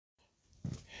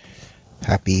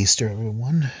Happy Easter,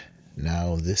 everyone.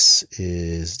 Now, this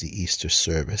is the Easter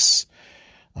service.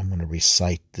 I'm going to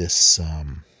recite this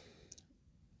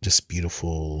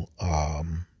beautiful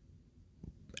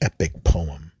epic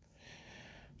poem.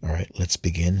 All right, let's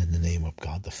begin in the name of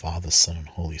God, the Father, Son, and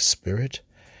Holy Spirit.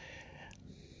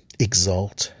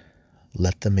 Exalt,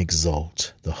 let them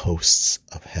exalt, the hosts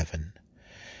of heaven.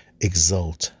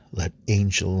 Exult, let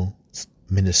angels,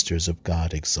 ministers of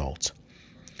God exalt.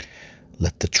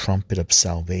 Let the trumpet of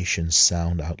salvation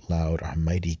sound out loud, our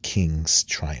mighty King's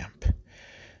triumph.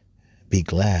 Be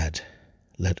glad,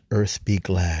 let earth be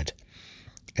glad,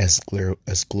 as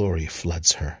glory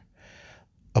floods her,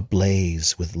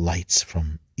 ablaze with lights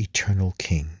from eternal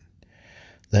King.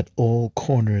 Let all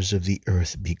corners of the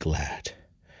earth be glad,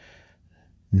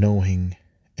 knowing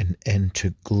an end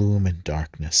to gloom and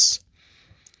darkness.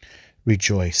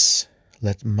 Rejoice,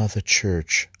 let Mother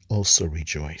Church also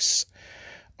rejoice,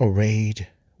 arrayed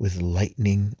with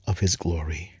lightning of his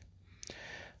glory.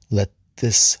 Let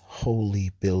this holy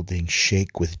building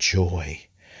shake with joy,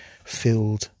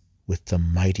 filled with the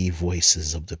mighty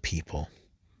voices of the people.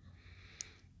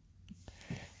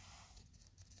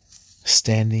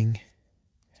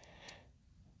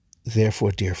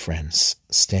 Therefore, dear friends,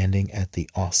 standing at the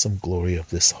awesome glory of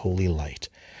this holy light,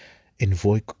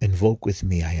 invoke with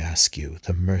me, I ask you,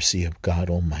 the mercy of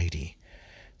God Almighty,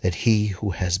 that he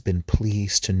who has been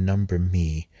pleased to number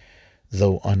me,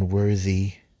 though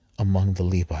unworthy, among the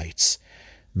Levites,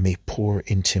 may pour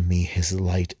into me his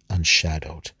light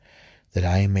unshadowed, that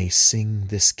I may sing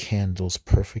this candle's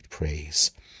perfect praise.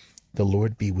 The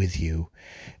Lord be with you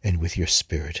and with your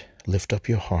spirit. Lift up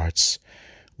your hearts.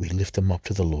 We lift them up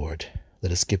to the Lord.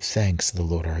 Let us give thanks to the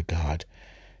Lord our God.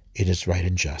 It is right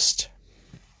and just.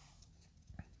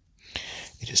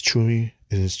 It is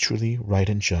truly right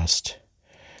and just,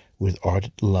 with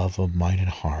ardent love of mind and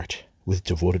heart, with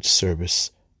devoted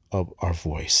service of our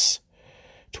voice,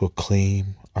 to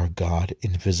acclaim our God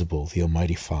invisible, the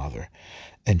Almighty Father,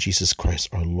 and Jesus Christ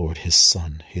our Lord, his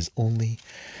Son, his only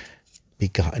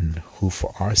begotten, who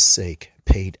for our sake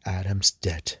paid Adam's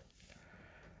debt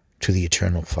to the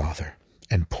eternal Father,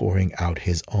 and pouring out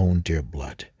his own dear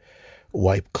blood,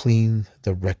 wipe clean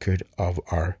the record of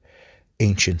our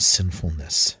ancient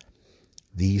sinfulness.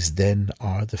 These then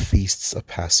are the feasts of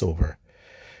Passover,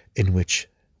 in which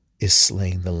is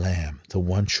slain the Lamb, the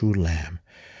one true Lamb,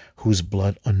 whose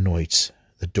blood anoints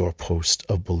the doorpost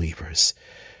of believers.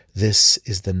 This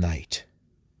is the night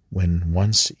when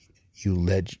once you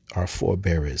led our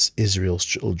forebears, Israel's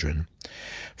children,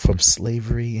 from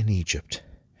slavery in Egypt,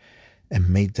 and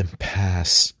made them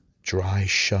pass dry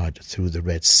shod through the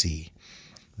Red Sea.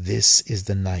 This is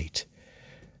the night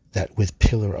that with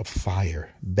pillar of fire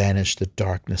banished the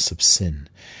darkness of sin.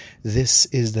 This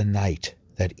is the night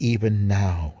that even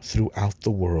now throughout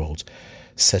the world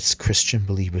sets Christian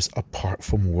believers apart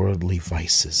from worldly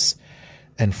vices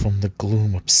and from the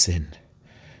gloom of sin,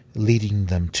 leading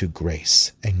them to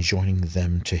grace and joining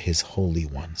them to his holy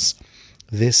ones.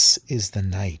 This is the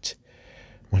night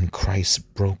when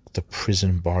Christ broke the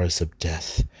prison bars of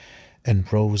death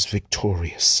and rose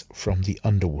victorious from the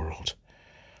underworld.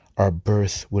 Our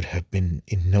birth would have been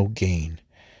in no gain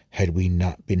had we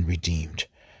not been redeemed.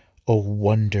 O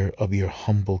wonder of your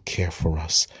humble care for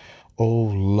us! O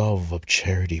love of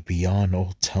charity beyond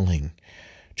all telling!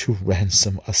 To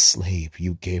ransom a slave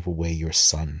you gave away your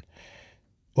Son.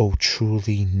 O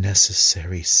truly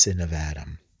necessary sin of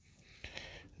Adam,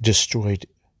 destroyed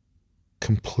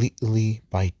completely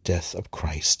by death of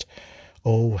Christ.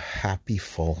 O happy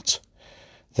fault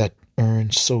that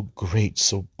earned so great,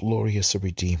 so glorious a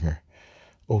Redeemer.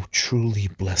 O truly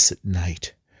blessed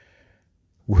night,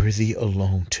 worthy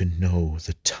alone to know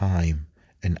the time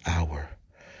and hour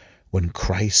when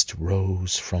Christ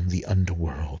rose from the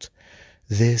underworld.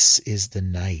 This is the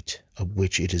night of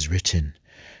which it is written,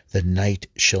 the night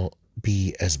shall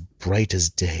be as bright as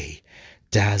day.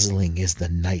 Dazzling is the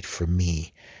night for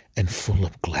me, and full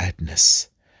of gladness.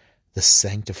 The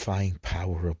sanctifying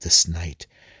power of this night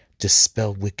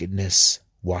dispel wickedness,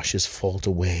 washes fault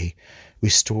away,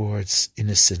 restores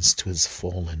innocence to his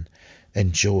fallen,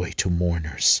 and joy to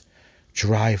mourners.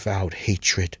 Drive out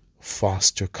hatred,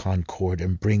 foster concord,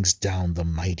 and brings down the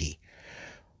mighty.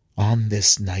 On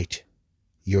this night,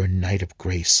 your night of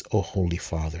grace, O Holy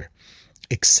Father,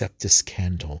 accept this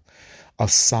candle, a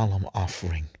solemn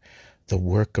offering, the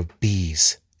work of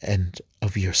bees and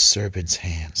of your servants'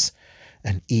 hands,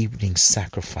 an evening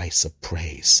sacrifice of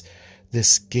praise,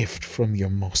 this gift from your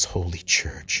most holy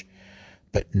church.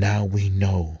 But now we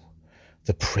know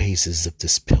the praises of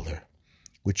this pillar,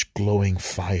 which glowing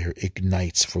fire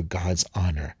ignites for God's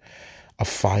honor, a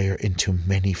fire into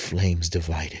many flames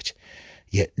divided.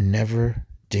 yet never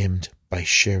dimmed by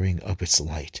sharing of its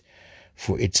light,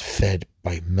 for it's fed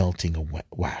by melting of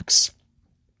wax,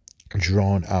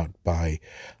 drawn out by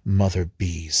mother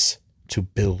bees to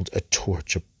build a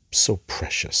torch so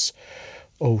precious.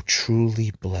 O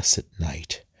truly blessed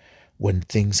night, when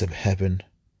things of heaven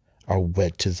are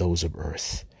wed to those of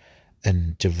earth,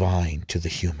 and divine to the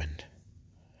human.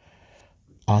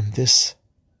 On this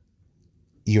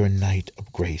your night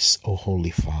of grace, O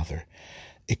Holy Father,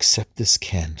 accept this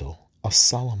candle, a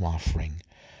solemn offering,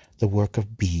 the work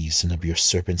of bees and of your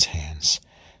servants' hands,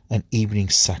 an evening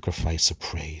sacrifice of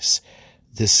praise,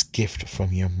 this gift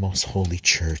from your most holy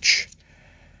church.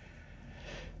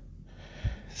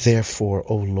 Therefore,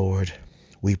 O Lord,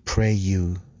 we pray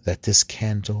you that this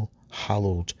candle,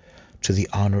 hallowed to the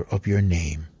honor of your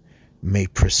name, may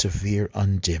persevere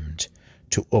undimmed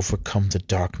to overcome the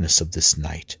darkness of this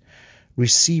night.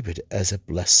 Receive it as a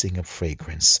blessing of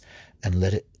fragrance, and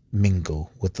let it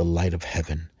mingle with the light of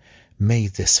heaven. May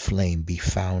this flame be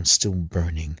found still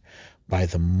burning by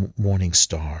the morning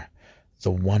star,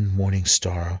 the one morning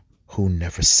star who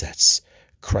never sets,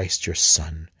 Christ your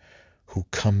Son, who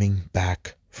coming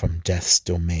back from death's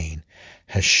domain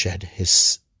has shed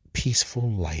his peaceful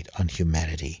light on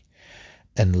humanity,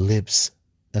 and lives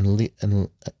and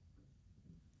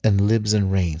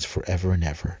reigns forever and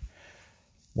ever,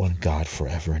 one God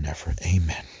forever and ever.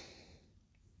 Amen.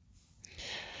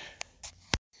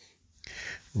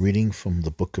 Reading from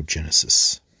the book of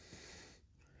Genesis.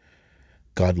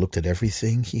 God looked at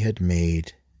everything he had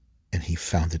made, and he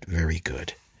found it very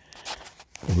good.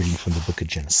 A reading from the book of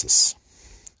Genesis.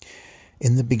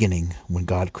 In the beginning, when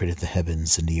God created the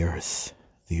heavens and the earth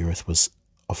was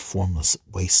a formless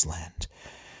wasteland,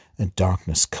 and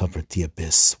darkness covered the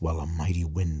abyss, while a mighty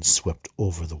wind swept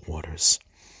over the waters.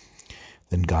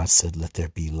 Then God said, "Let there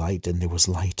be light," and there was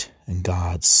light, and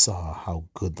God saw how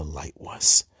good the light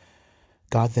was.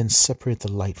 God then separated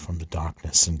the light from the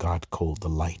darkness, and God called the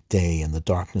light day, and the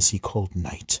darkness he called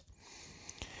night.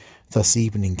 Thus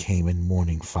evening came, and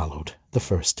morning followed the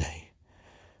first day.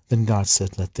 Then God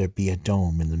said, "Let there be a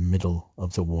dome in the middle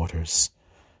of the waters,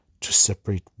 to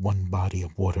separate one body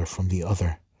of water from the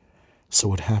other."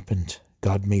 So it happened.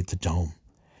 God made the dome,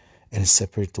 and it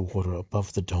separated the water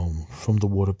above the dome from the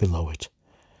water below it.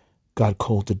 God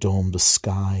called the dome the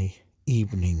sky.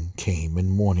 Evening came, and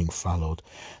morning followed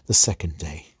the second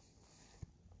day.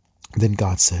 Then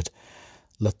God said,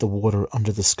 "Let the water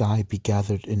under the sky be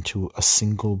gathered into a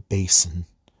single basin,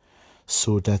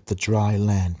 so that the dry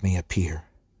land may appear."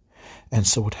 And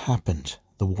so it happened.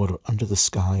 The water under the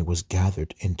sky was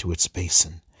gathered into its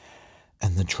basin,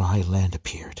 and the dry land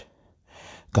appeared.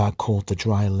 God called the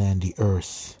dry land the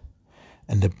earth,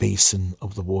 and the basin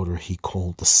of the water he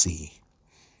called the sea.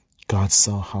 God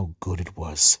saw how good it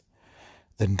was.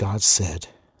 Then God said,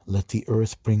 "Let the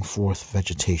earth bring forth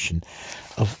vegetation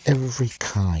of every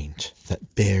kind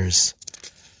that bears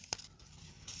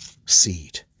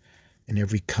seed, and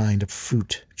every kind of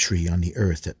fruit tree on the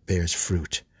earth that bears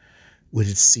fruit, with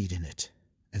its seed in it."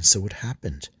 And so it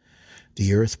happened.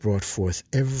 The earth brought forth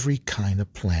every kind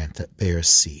of plant that bears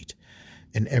seed,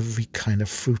 and every kind of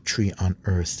fruit tree on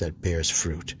earth that bears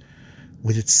fruit,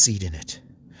 with its seed in it.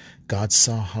 God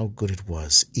saw how good it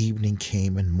was. Evening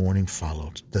came, and morning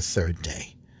followed the third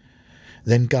day.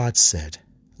 Then God said,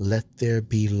 "Let there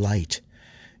be light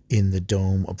in the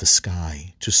dome of the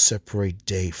sky, to separate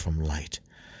day from light.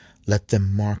 Let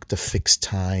them mark the fixed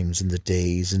times and the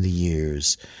days and the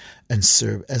years, and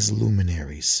serve as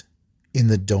luminaries in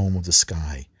the dome of the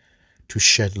sky, to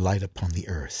shed light upon the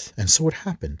earth." And so it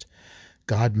happened.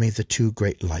 God made the two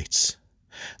great lights,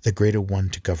 the greater one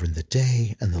to govern the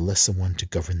day, and the lesser one to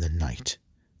govern the night.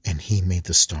 And he made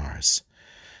the stars.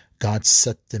 God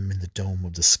set them in the dome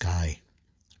of the sky,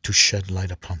 to shed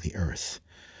light upon the earth,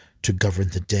 to govern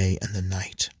the day and the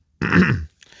night,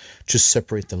 to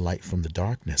separate the light from the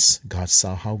darkness. God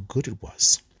saw how good it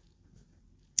was.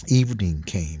 Evening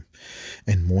came,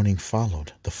 and morning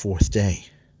followed the fourth day.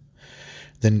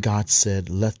 Then God said,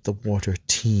 "Let the water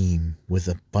teem with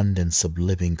abundance of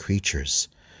living creatures,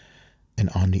 and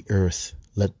on the earth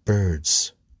let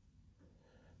birds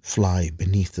fly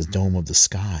beneath the dome of the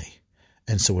sky."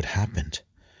 And so it happened.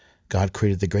 God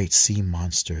created the great sea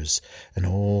monsters, and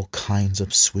all kinds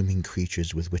of swimming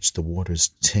creatures with which the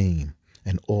waters teem,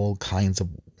 and all kinds of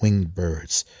winged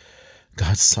birds.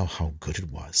 God saw how good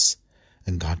it was,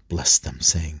 and God blessed them,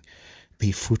 saying,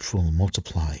 "Be fruitful and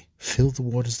multiply, fill the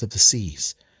waters of the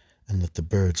seas, and let the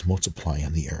birds multiply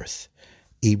on the earth."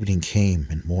 Evening came,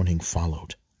 and morning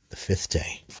followed the fifth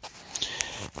day.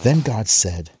 Then God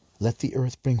said, Let the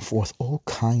earth bring forth all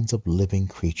kinds of living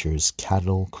creatures,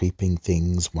 cattle, creeping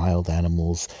things, wild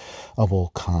animals of all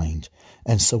kind.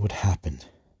 And so it happened.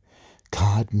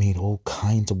 God made all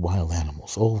kinds of wild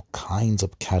animals, all kinds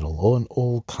of cattle, and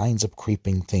all kinds of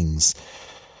creeping things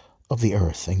of the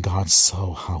earth, and God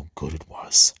saw how good it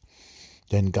was.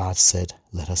 Then God said,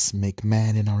 Let us make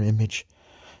man in our image,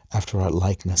 after our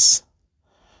likeness.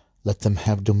 Let them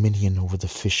have dominion over the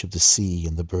fish of the sea,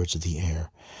 and the birds of the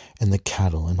air, and the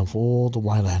cattle, and of all the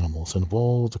wild animals, and of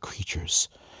all the creatures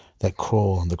that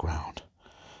crawl on the ground.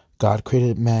 God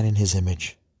created man in his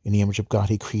image. In the image of God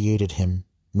he created him.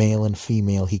 Male and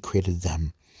female he created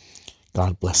them.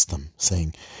 God blessed them,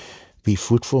 saying, Be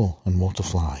fruitful and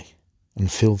multiply,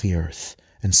 and fill the earth,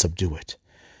 and subdue it.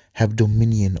 Have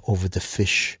dominion over the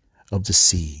fish of the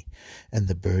sea, and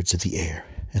the birds of the air,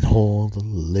 and all the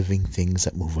living things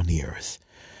that move on the earth.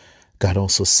 God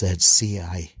also said, See,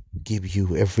 I give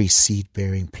you every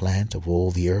seed-bearing plant of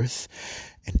all the earth,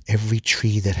 and every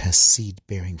tree that has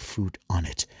seed-bearing fruit on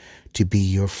it, to be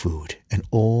your food, and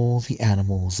all the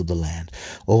animals of the land,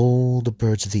 all the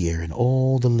birds of the air, and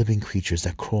all the living creatures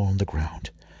that crawl on the ground.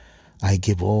 I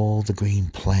give all the green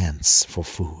plants for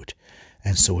food.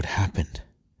 And so it happened.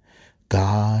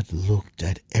 God looked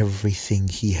at everything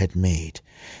he had made,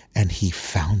 and he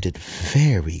found it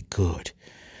very good.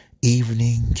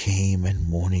 Evening came and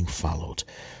morning followed,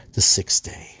 the sixth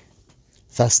day.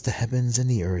 Thus the heavens and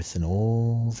the earth and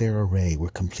all their array were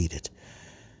completed.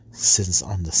 Since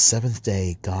on the seventh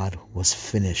day God was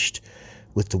finished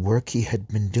with the work he had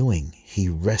been doing, he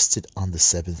rested on the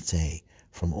seventh day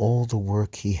from all the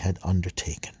work he had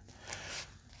undertaken.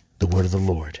 The word of the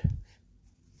Lord.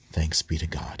 Thanks be to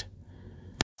God.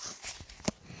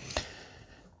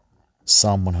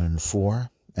 Psalm 104,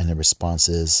 and the response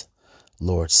is,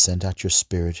 Lord, send out your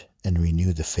Spirit and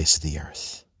renew the face of the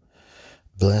earth.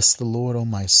 Bless the Lord, O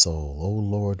my soul. O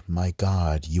Lord, my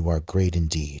God, you are great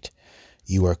indeed.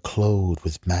 You are clothed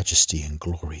with majesty and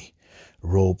glory,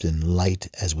 robed in light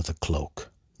as with a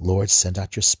cloak. Lord, send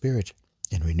out your Spirit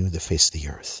and renew the face of the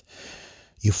earth.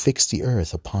 You fixed the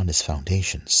earth upon its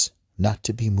foundations, not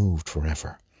to be moved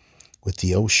forever. With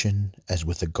the ocean as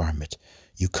with a garment,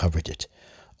 you covered it.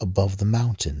 Above the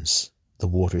mountains, the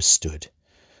waters stood.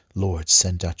 Lord,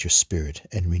 send out your Spirit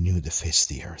and renew the face of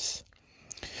the earth.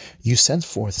 You sent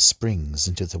forth springs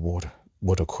into the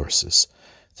watercourses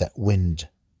that wind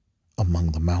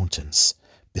among the mountains.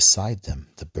 Beside them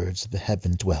the birds of the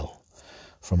heaven dwell.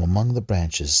 From among the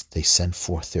branches they send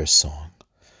forth their song.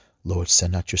 Lord,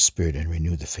 send out your Spirit and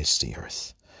renew the face of the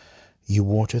earth. You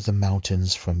water the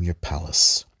mountains from your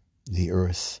palace. The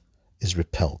earth is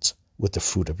repelled with the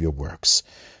fruit of your works.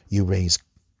 You raise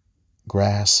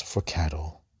grass for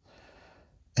cattle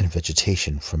and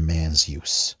vegetation for man's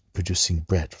use, producing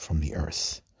bread from the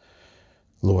earth.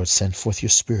 Lord, send forth your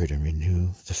Spirit and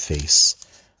renew the face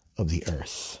of the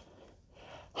earth.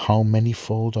 How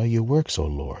manifold are your works, O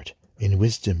Lord! In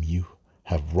wisdom you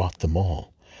have wrought them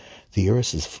all. The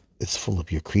earth is full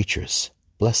of your creatures.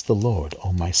 Bless the Lord,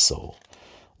 O my soul.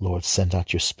 Lord, send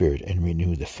out your Spirit and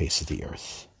renew the face of the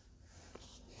earth.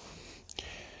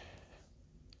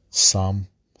 Psalm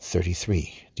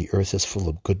 33. The earth is full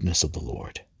of goodness of the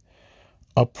Lord.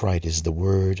 Upright is the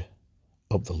word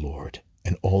of the Lord,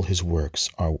 and all his works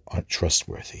are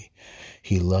trustworthy.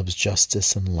 He loves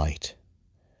justice and light.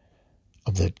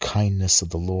 Of the kindness of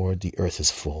the Lord the earth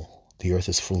is full. The earth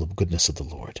is full of goodness of the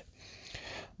Lord.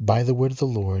 By the word of the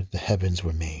Lord the heavens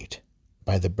were made.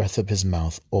 By the breath of his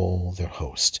mouth all their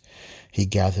host. He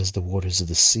gathers the waters of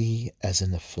the sea as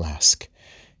in a flask.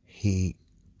 He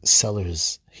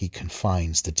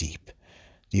confines the deep.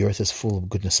 The earth is full of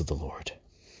goodness of the Lord.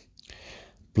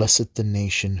 Blessed the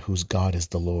nation whose God is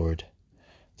the Lord,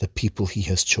 the people he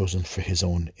has chosen for his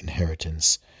own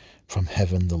inheritance. From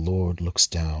heaven the Lord looks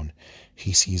down.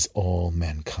 He sees all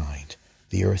mankind.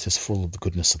 The earth is full of the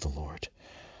goodness of the Lord.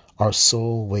 Our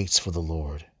soul waits for the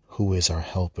Lord, who is our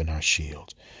help and our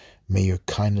shield. May your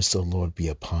kindness, O Lord, be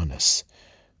upon us,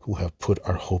 who have put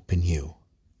our hope in you.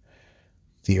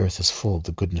 The earth is full of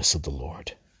the goodness of the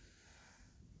Lord.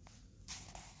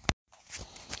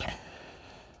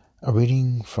 A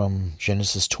reading from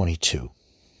Genesis 22,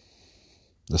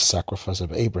 the sacrifice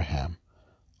of Abraham,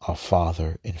 our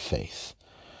father in faith.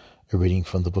 A reading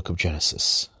from the book of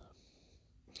Genesis.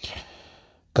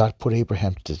 God put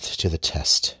Abraham to the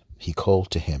test. He called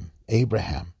to him,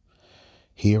 Abraham.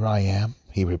 Here I am,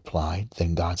 he replied.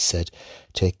 Then God said,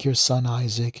 Take your son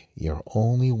Isaac, your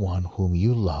only one whom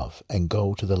you love, and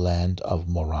go to the land of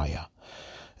Moriah.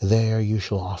 There you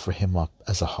shall offer him up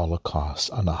as a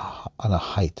holocaust on a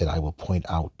height that I will point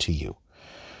out to you.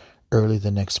 Early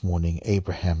the next morning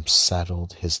Abraham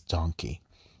saddled his donkey,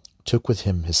 took with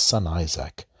him his son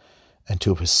Isaac, and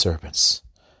two of his servants,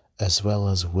 as well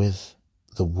as with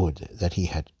the wood that he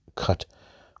had cut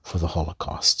for the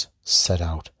holocaust, set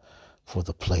out for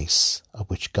the place of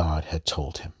which God had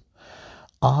told him.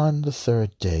 On the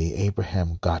third day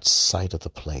Abraham got sight of the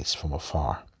place from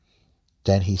afar.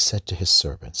 Then he said to his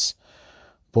servants,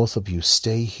 "Both of you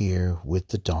stay here with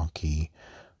the donkey,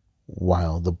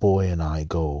 while the boy and I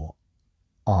go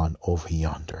on over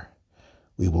yonder.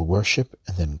 We will worship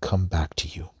and then come back to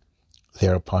you."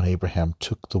 Thereupon Abraham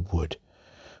took the wood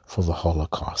for the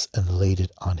holocaust and laid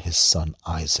it on his son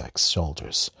Isaac's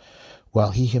shoulders,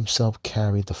 while he himself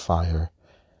carried the fire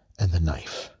and the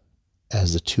knife.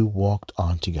 As the two walked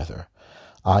on together,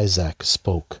 Isaac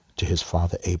spoke to his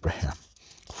father Abraham.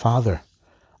 "Father,"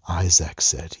 Isaac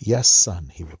said. "Yes,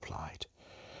 son," he replied.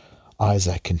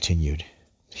 Isaac continued,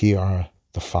 "Here are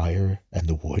the fire and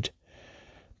the wood,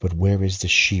 but where is the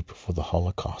sheep for the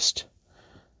holocaust?"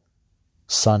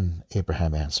 "Son,"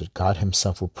 Abraham answered, "God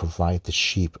himself will provide the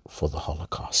sheep for the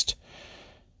holocaust."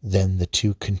 Then the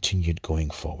two continued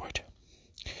going forward.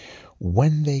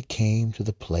 When they came to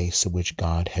the place of which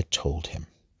God had told him,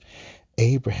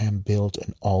 Abraham built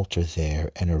an altar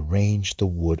there and arranged the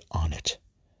wood on it.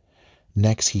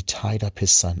 Next he tied up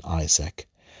his son Isaac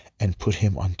and put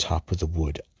him on top of the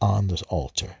wood on the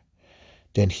altar.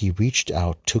 Then he reached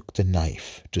out, took the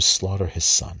knife to slaughter his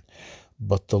son.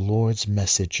 But the Lord's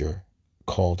messenger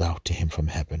called out to him from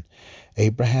heaven,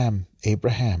 "Abraham,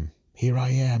 Abraham." "Here I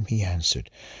am," he answered.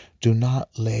 "Do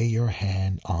not lay your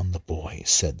hand on the boy,"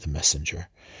 said the messenger.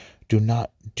 "Do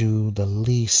not do the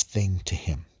least thing to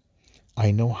him.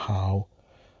 I know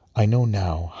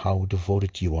now how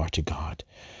devoted you are to God,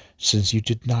 since you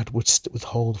did not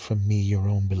withhold from me your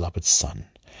own beloved son."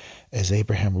 As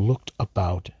Abraham looked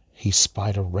about, he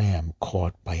spied a ram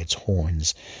caught by its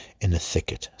horns in a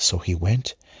thicket. So he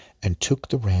went and took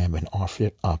the ram and offered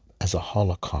it up as a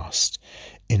holocaust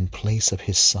in place of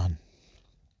his son.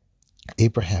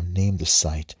 Abraham named the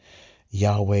site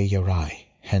Yahweh Yireh.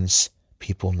 Hence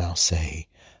people now say,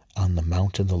 "On the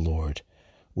mountain the Lord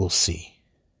will see."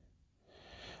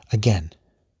 Again,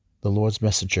 the Lord's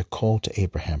messenger called to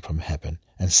Abraham from heaven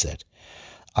and said,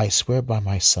 "I swear by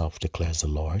myself, declares the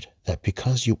Lord, that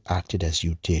because you acted as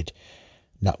you did,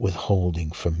 not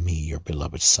withholding from me your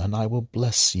beloved son, I will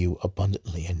bless you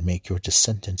abundantly and make your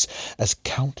descendants as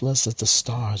countless as the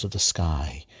stars of the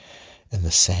sky and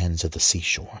the sands of the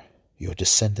seashore. Your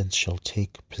descendants shall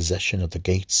take possession of the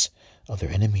gates of their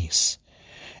enemies,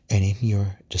 and in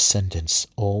your descendants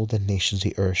all the nations of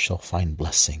the earth shall find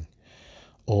blessing.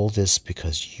 All this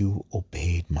because you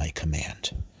obeyed my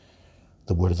command."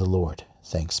 The word of the Lord.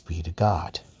 Thanks be to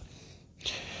God.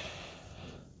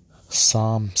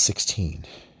 Psalm 16.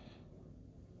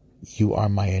 You are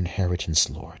my inheritance,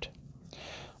 Lord.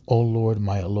 O Lord,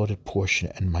 my allotted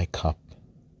portion and my cup.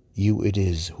 You it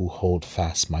is who hold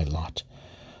fast my lot.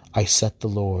 I set the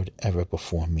Lord ever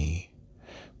before me.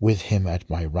 With him at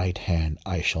my right hand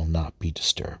I shall not be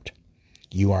disturbed.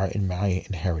 You are in my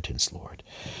inheritance, Lord.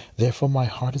 Therefore my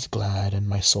heart is glad and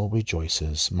my soul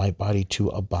rejoices. My body too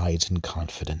abides in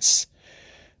confidence,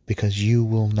 because you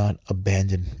will not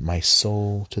abandon my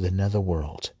soul to the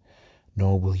netherworld,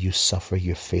 nor will you suffer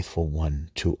your faithful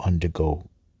one to undergo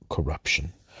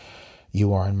corruption.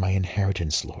 You are in my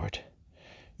inheritance, Lord.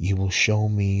 You will show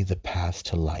me the path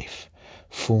to life,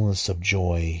 fullness of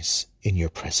joys in your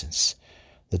presence,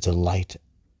 the delight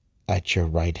at your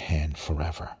right hand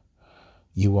forever.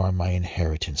 You are my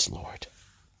inheritance, Lord.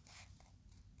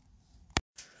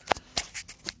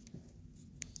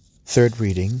 Third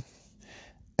reading,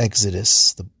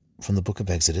 Exodus, from the book of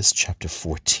Exodus, chapter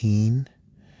 14.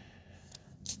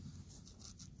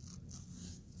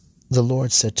 The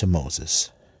Lord said to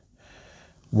Moses,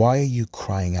 "Why are you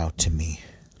crying out to me?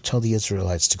 Tell the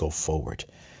Israelites to go forward,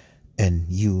 and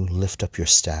you lift up your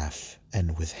staff,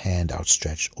 and with hand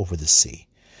outstretched over the sea,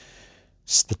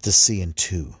 split the sea in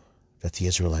two, that the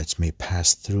Israelites may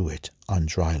pass through it on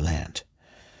dry land.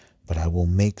 But I will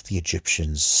make the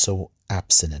Egyptians so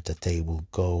abstinent that they will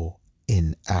go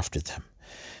in after them.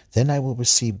 Then I will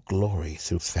receive glory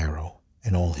through Pharaoh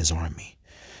and all his army,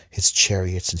 his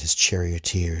chariots and his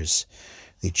charioteers.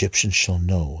 The Egyptians shall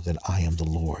know that I am the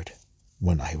Lord,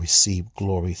 when I receive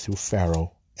glory through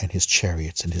Pharaoh and his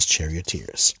chariots and his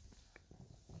charioteers."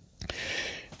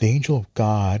 The angel of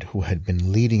God, who had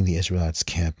been leading the Israelites'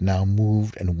 camp, now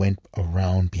moved and went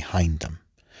around behind them.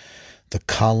 The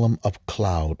column of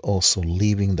cloud, also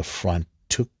leaving the front,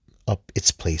 took up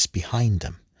its place behind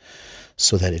them,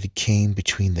 so that it came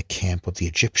between the camp of the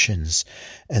Egyptians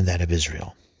and that of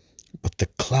Israel. But the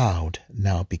cloud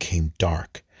now became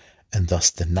dark, and thus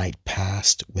the night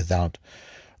passed without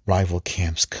rival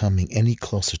camps coming any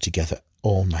closer together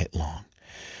all night long.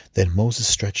 Then Moses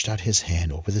stretched out his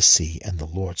hand over the sea, and the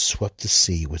Lord swept the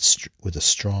sea with a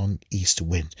strong east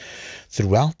wind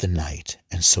throughout the night,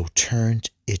 and so turned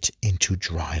it into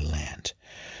dry land.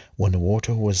 When the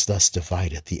water was thus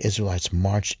divided, the Israelites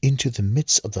marched into the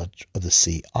midst of the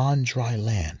sea on dry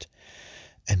land,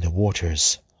 and the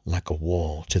waters like a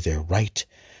wall to their right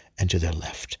and to their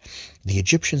left. The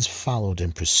Egyptians followed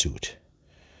in pursuit.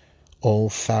 All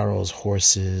Pharaoh's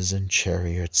horses and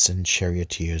chariots and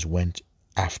charioteers went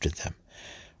after them,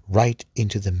 right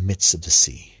into the midst of the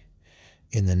sea.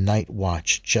 In the night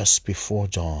watch, just before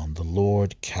dawn, the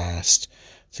Lord cast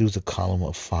through the column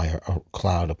of fire a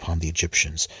cloud upon the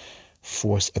Egyptians,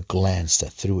 forced a glance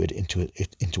that threw it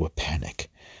into a panic.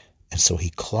 And so he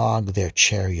clogged their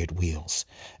chariot wheels,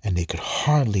 and they could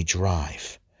hardly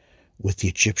drive. With the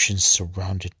Egyptians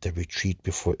surrounded the retreat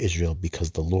before Israel,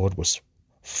 because the Lord was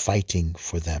fighting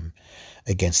for them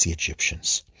against the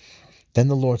Egyptians. Then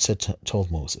the Lord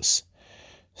told Moses,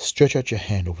 "Stretch out your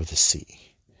hand over the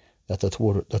sea, that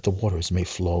the waters may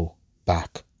flow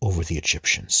back over the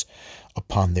Egyptians,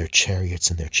 upon their chariots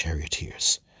and their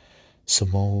charioteers." So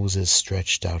Moses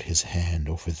stretched out his hand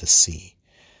over the sea,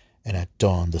 and at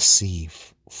dawn the sea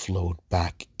flowed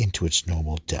back into its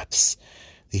normal depths.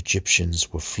 The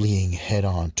Egyptians were fleeing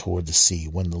head-on toward the sea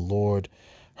when the Lord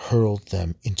hurled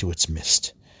them into its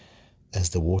midst. As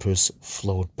the waters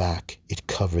flowed back, it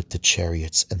covered the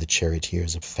chariots and the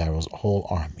charioteers of Pharaoh's whole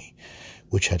army,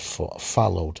 which had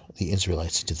followed the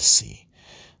Israelites into the sea.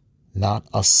 Not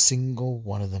a single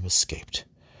one of them escaped.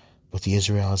 But the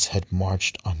Israelites had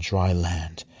marched on dry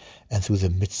land, and through the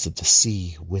midst of the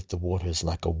sea, with the waters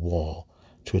like a wall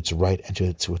to its right and to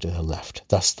its left.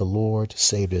 Thus the Lord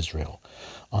saved Israel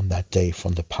on that day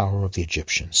from the power of the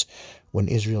Egyptians. When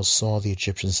Israel saw the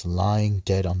Egyptians lying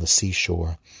dead on the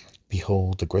seashore,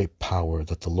 behold, the great power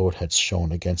that the Lord had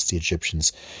shown against the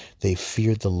Egyptians, they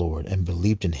feared the Lord and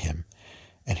believed in him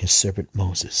and his servant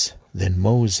Moses. Then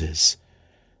Moses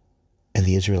and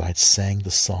the Israelites sang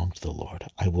the song to the Lord.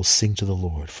 "I will sing to the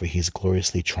Lord, for he is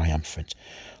gloriously triumphant.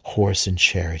 Horse and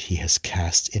chariot he has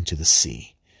cast into the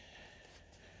sea."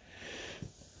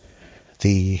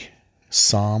 The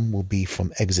psalm will be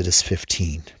from Exodus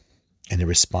 15, and the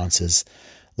response is,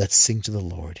 "Let's sing to the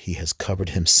Lord. He has covered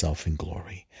himself in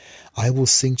glory. I will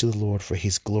sing to the Lord, for he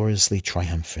is gloriously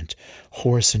triumphant.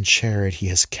 Horse and chariot he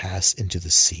has cast into the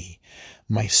sea.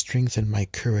 My strength and my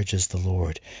courage is the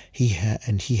Lord,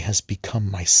 and he has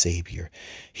become my Savior.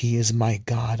 He is my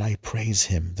God, I praise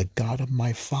him. The God of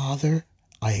my Father,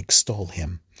 I extol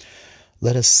him.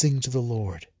 Let us sing to the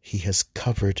Lord. He has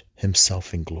covered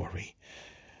himself in glory.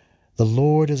 The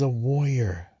Lord is a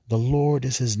warrior. The Lord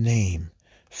is his name.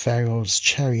 Pharaoh's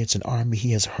chariots and army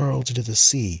he has hurled into the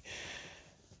sea.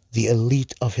 The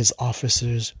elite of his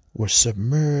officers were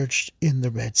submerged in the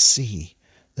Red Sea.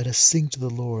 Let us sing to the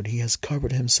Lord. He has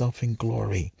covered himself in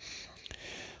glory.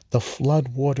 The flood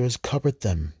waters covered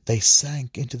them. They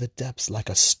sank into the depths like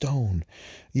a stone.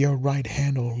 Your right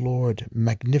hand, O Lord,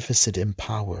 magnificent in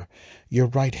power. Your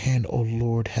right hand, O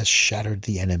Lord, has shattered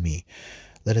the enemy.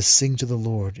 Let us sing to the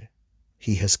Lord.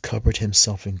 He has covered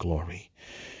himself in glory.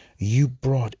 You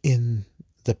brought in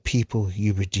the people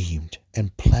you redeemed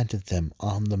and planted them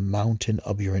on the mountain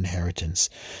of your inheritance,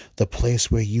 the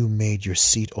place where you made your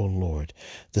seat, O Lord,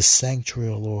 the sanctuary,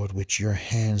 O Lord, which your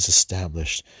hands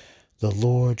established. The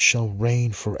Lord shall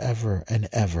reign forever and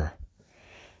ever.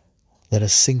 Let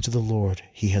us sing to the Lord.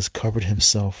 He has covered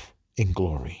himself in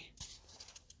glory.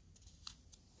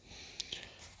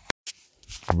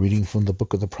 A reading from the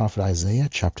book of the prophet Isaiah,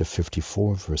 chapter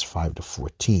 54, verse 5 to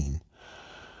 14.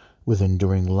 With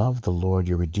enduring love, the Lord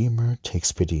your Redeemer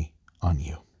takes pity on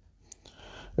you.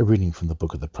 A reading from the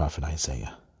book of the prophet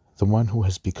Isaiah. The one who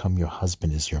has become your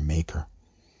husband is your maker.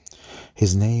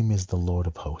 His name is the Lord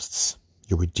of hosts.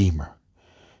 Your Redeemer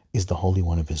is the Holy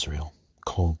One of Israel,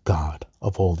 called God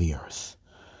of all the earth.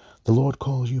 The Lord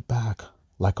calls you back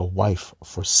like a wife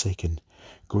forsaken,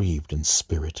 grieved in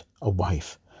spirit, a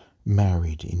wife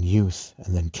married in youth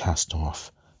and then cast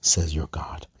off, says your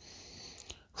God.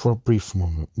 For a brief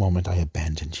moment I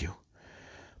abandoned you,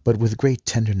 but with great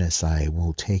tenderness I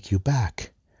will take you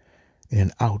back. In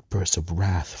an outburst of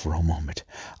wrath for a moment,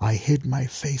 I hid my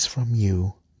face from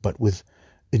you, but with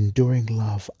enduring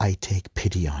love I take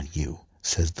pity on you,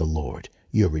 says the Lord,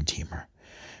 your Redeemer.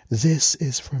 This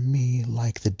is for me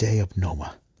like the day of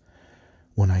Noah,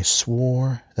 when I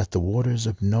swore that the waters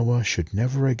of Noah should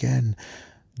never again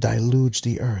deluge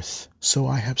the earth. So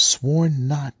I have sworn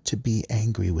not to be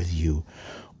angry with you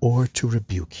or to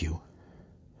rebuke you.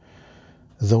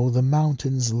 Though the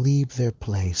mountains leave their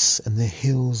place and the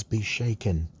hills be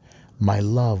shaken, my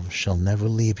love shall never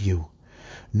leave you,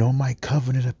 nor my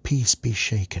covenant of peace be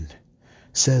shaken,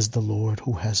 says the Lord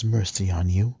who has mercy on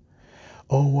you.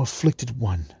 O afflicted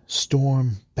one,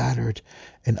 storm battered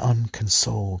and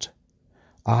unconsoled,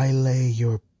 I lay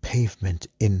your pavement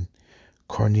in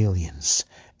cornelians,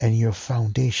 and your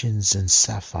foundations in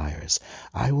sapphires.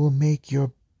 I will make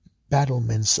your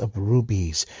battlements of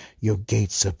rubies, your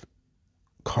gates of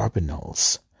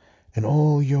carbuncles, and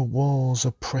all your walls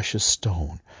of precious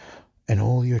stone, and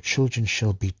all your children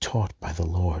shall be taught by the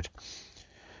Lord.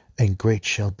 And great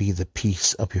shall be the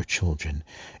peace of your children.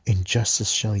 In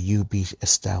justice shall you be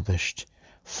established,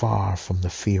 far from the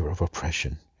fear of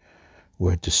oppression,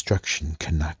 where destruction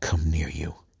cannot come near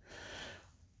you.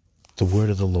 The word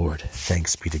of the Lord.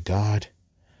 Thanks be to God.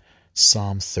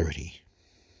 Psalm 30.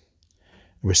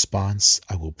 Response: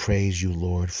 I will praise you,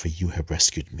 Lord, for you have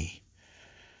rescued me.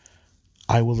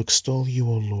 I will extol you,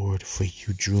 O Lord, for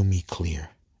you drew me clear,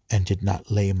 and did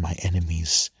not let my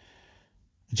enemies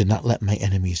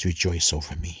rejoice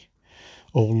over me.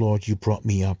 O Lord, you brought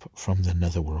me up from the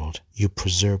netherworld. You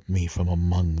preserved me from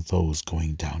among those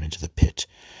going down into the pit.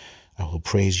 I will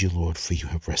praise you, Lord, for you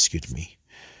have rescued me.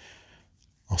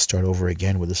 I'll start over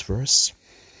again with this verse.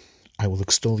 I will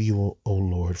extol you, O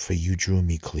Lord, for you drew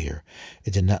me clear,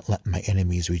 and did not let my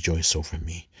enemies rejoice over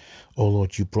me. O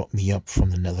Lord, you brought me up from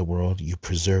the netherworld. You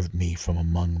preserved me from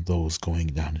among those going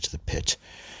down into the pit.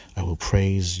 I will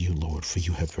praise you, Lord, for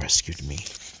you have rescued me.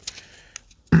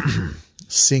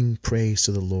 Sing praise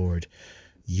to the Lord,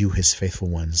 you his faithful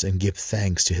ones, and give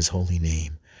thanks to his holy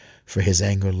name. For his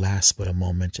anger lasts but a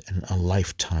moment, and a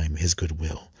lifetime his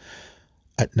goodwill.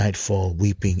 At nightfall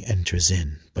weeping enters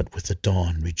in, but with the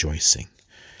dawn rejoicing.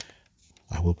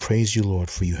 I will praise you,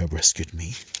 Lord, for you have rescued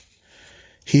me.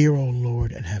 Hear, O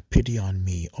Lord, and have pity on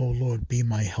me. O Lord, be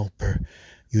my helper.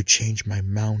 You change my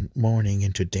mourning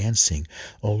into dancing.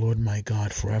 O Lord my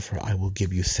God, forever I will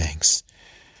give you thanks.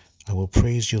 I will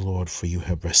praise you, Lord, for you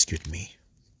have rescued me.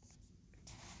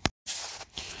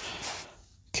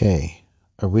 Okay,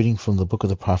 a reading from the book of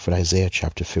the prophet Isaiah,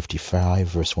 chapter 55,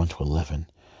 verse 1 to 11.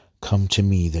 Come to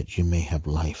me that you may have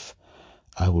life.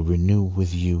 I will renew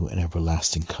with you an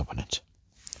everlasting covenant.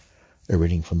 A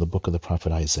reading from the book of the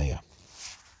prophet Isaiah.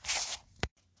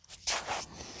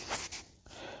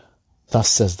 Thus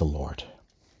says the Lord,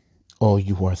 all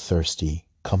you who are thirsty,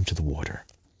 come to the water.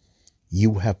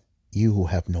 You who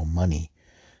have no money,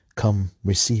 come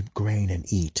receive grain and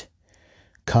eat.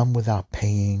 Come without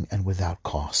paying and without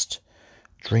cost.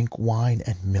 Drink wine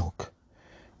and milk.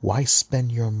 Why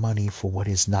spend your money for what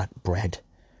is not bread,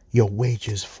 your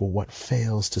wages for what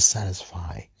fails to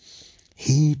satisfy?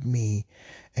 Heed me,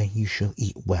 and you shall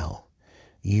eat well.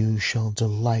 You shall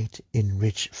delight in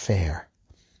rich fare.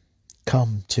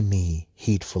 Come to me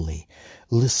heedfully.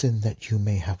 Listen that you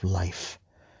may have life.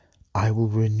 I will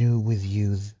renew with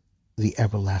you the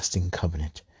everlasting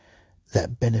covenant,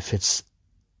 that benefits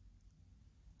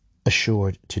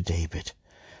assured to David,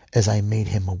 as I made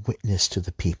him a witness to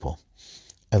the people,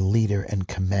 a leader and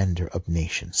commander of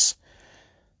nations.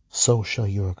 So shall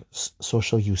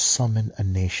you summon a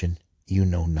nation you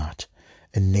know not,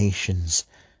 and nations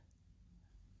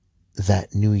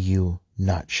that knew you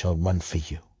not shall run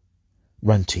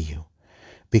to you,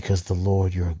 because the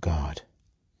Lord your God,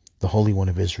 the Holy One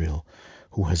of Israel,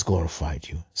 who has glorified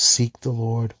you. Seek the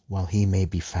Lord while he may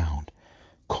be found.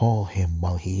 Call him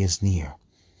while he is near.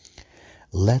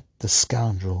 Let the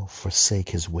scoundrel forsake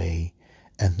his way,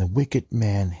 and the wicked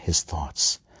man his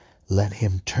thoughts. Let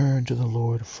him turn to the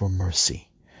Lord for mercy,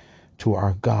 to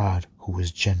our God who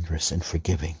is generous and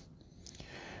forgiving.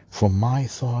 For my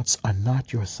thoughts are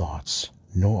not your thoughts,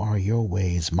 nor are your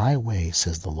ways my ways,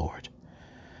 says the Lord.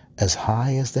 As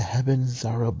high as the heavens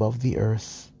are above the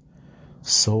earth,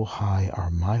 so high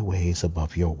are my ways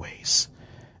above your ways,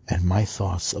 and my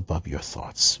thoughts above your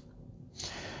thoughts.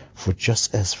 For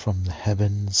just as from the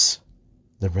heavens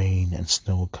the rain and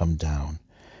snow come down,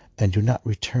 and do not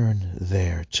return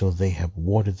there till they have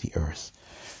watered the earth,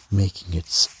 making it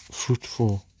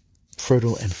fertile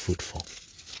and fruitful,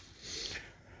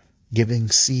 giving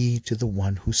seed to the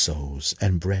one who sows,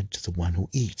 and bread to the one who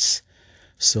eats,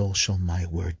 so shall my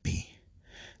word be,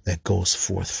 that goes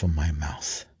forth from my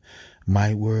mouth.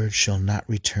 My word shall not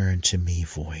return to me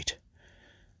void,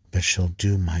 but shall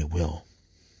do my will,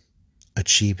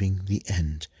 achieving the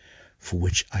end for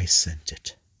which I sent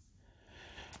it.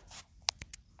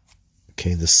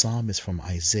 Okay, the psalm is from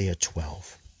Isaiah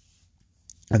 12.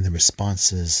 And the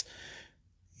response is,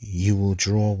 you will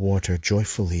draw water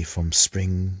joyfully from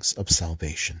springs of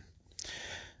salvation.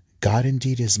 God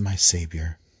indeed is my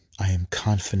Savior. I am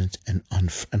confident and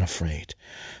unafraid.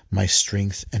 My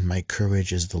strength and my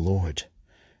courage is the Lord,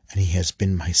 and he has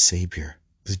been my Savior.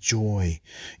 With joy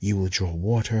you will draw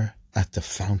water at the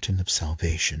fountain of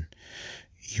salvation.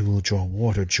 You will draw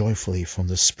water joyfully from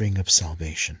the spring of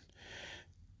salvation.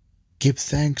 Give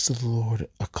thanks to the Lord,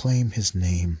 acclaim his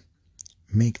name.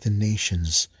 Make the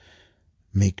nations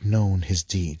make known his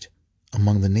deed.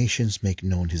 Among the nations make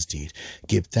known his deed.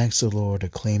 Give thanks to the Lord,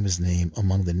 acclaim his name.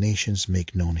 Among the nations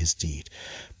make known his deed.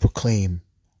 Proclaim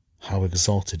how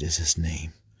exalted is his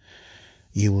name.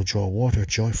 You will draw water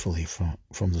joyfully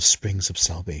from the springs of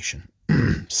salvation.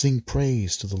 Sing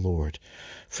praise to the Lord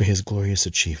for his glorious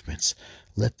achievements.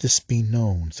 Let this be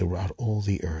known throughout all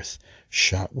the earth.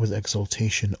 Shout with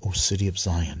exultation, O city of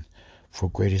Zion, for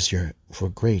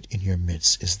great in your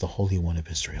midst is the Holy One of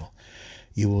Israel.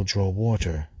 You will draw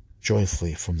water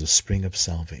joyfully from the spring of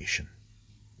salvation.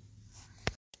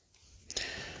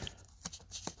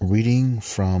 Reading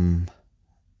from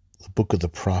the book of the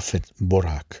prophet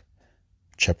Baruch,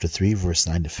 chapter 3, verse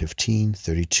 9 to 15,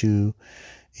 32,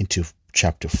 into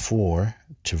chapter 4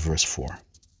 to verse 4.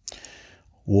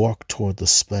 Walk toward the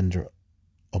splendor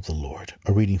of the Lord.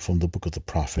 A reading from the book of the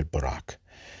prophet Baruch.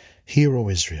 Hear, O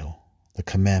Israel, the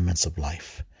commandments of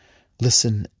life.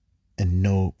 Listen and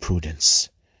know prudence.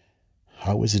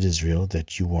 How is it, Israel,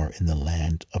 that you are in the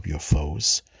land of your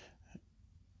foes?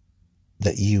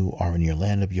 That you are in your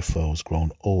land of your foes,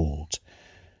 grown old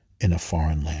in a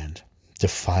foreign land,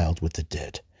 defiled with the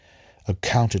dead,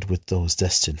 accounted with those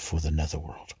destined for the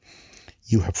netherworld.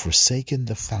 You have forsaken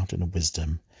the fountain of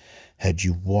wisdom. Had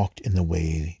you walked in the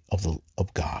way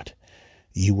of God,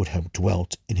 you would have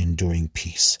dwelt in enduring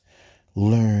peace.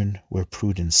 Learn where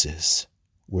prudence is,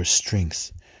 where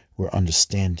strength, where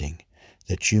understanding,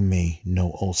 that you may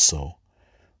know also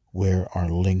where are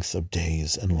length of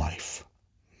days and life,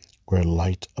 where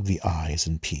light of the eyes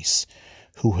and peace.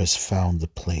 Who has found the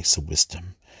place of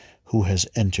wisdom? Who has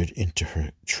entered into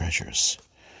her treasures?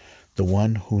 The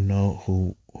one who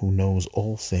knows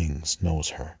all things knows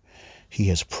her. He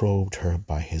has probed her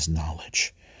by his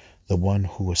knowledge. The one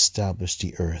who established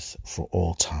the earth for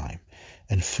all time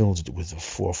and filled it with the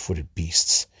four-footed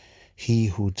beasts. He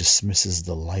who dismisses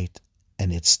the light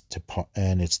and its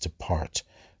depart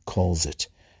calls it,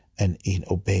 and it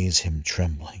obeys him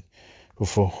trembling.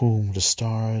 For whom the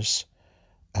stars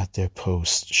at their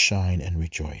posts shine and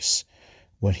rejoice.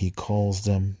 When he calls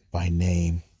them by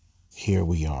name, here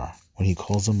we are. When he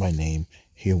calls them by name,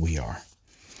 here we are.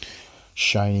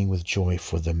 Shining with joy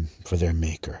for their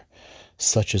Maker.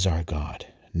 Such is our God.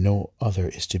 No other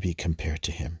is to be compared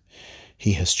to him.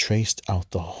 He has traced out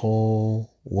the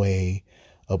whole way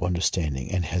of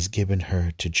understanding and has given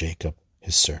her to Jacob,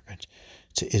 his servant,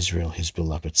 to Israel, his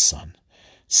beloved son.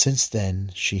 Since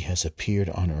then, she has appeared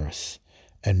on earth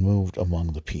and moved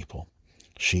among the people.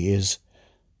 She is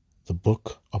the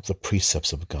book of the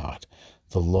precepts of God,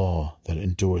 the law that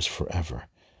endures forever.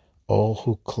 All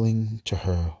who cling to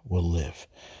her will live,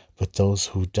 but those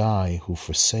who die, who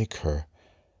forsake her,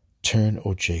 turn,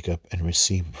 O Jacob, and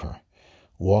receive her.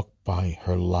 Walk by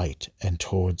her light and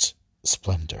towards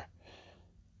splendor.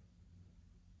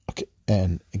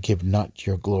 And give not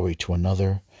your glory to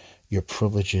another, your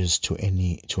privileges to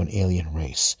an alien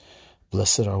race.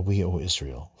 Blessed are we, O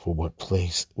Israel, for what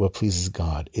pleases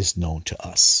God is known to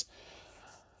us.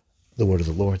 The word of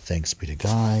the Lord. Thanks be to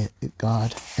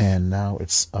God. And now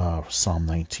it's Psalm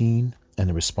 19, and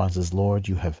the response is, Lord,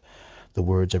 you have the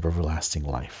words of everlasting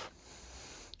life.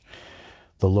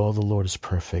 The law of the Lord is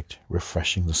perfect,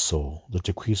 refreshing the soul. The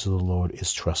decrees of the Lord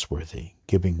is trustworthy,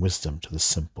 giving wisdom to the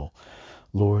simple.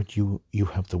 Lord, you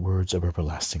have the words of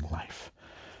everlasting life.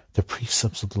 The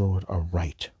precepts of the Lord are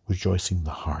right, rejoicing the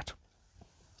heart.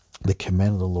 The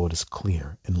command of the Lord is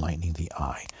clear, enlightening the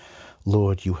eye.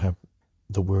 Lord, you have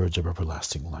the words of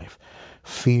everlasting life.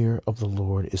 Fear of the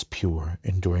Lord is pure,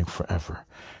 enduring forever.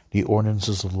 The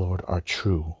ordinances of the Lord are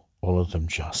true, all of them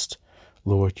just.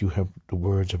 Lord, you have the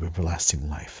words of everlasting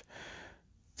life.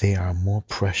 They are more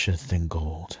precious than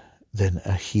gold, than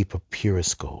a heap of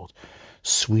purest gold,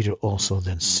 sweeter also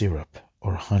than syrup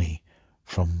or honey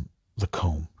from the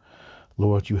comb.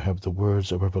 Lord, you have the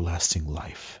words of everlasting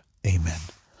life. Amen.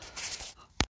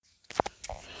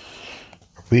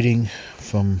 Reading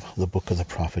from the book of the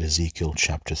prophet Ezekiel,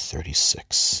 chapter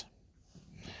 36.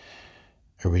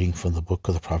 A reading from the book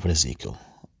of the prophet Ezekiel.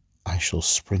 I shall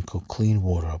sprinkle clean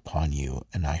water upon you,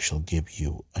 and I shall give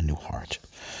you a new heart.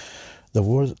 The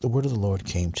word of the Lord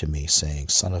came to me, saying,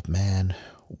 Son of man,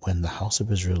 when the house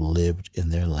of Israel lived in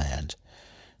their land,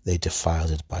 they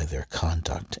defiled it by their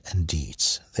conduct and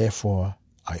deeds. Therefore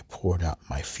I poured out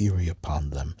my fury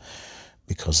upon them,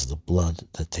 because of the blood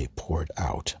that they poured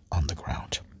out on the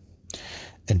ground.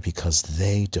 And because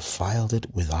they defiled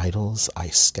it with idols, I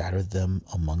scattered them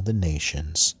among the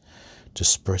nations,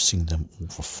 dispersing them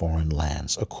over foreign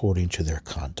lands according to their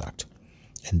conduct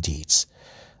and deeds.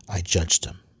 I judged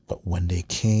them. But when they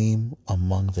came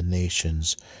among the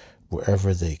nations,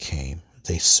 wherever they came,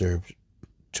 they served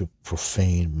to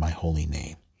profane my holy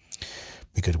name.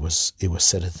 Because it was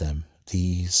said of them,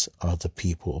 these are the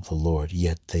people of the Lord,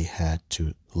 yet they had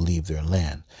to leave their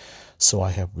land. So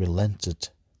I have relented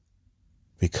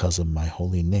because of my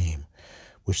holy name,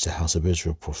 which the house of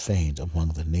Israel profaned among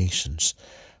the nations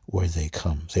where they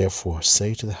come. Therefore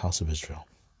say to the house of Israel,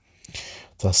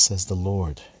 thus says the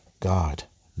Lord God,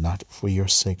 not for your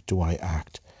sake do I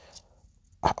act,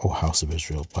 O house of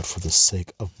Israel, but for the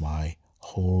sake of my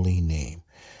holy name,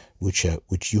 which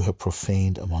you have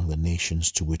profaned among the nations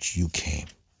to which you came.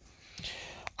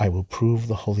 I will prove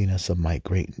the holiness of my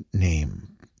great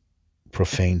name,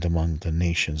 profaned among the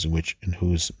nations in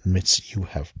whose midst you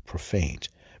have profaned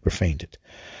it.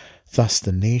 Thus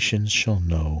the nations shall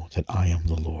know that I am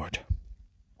the Lord,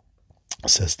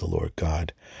 says the Lord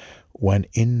God, when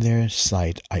in their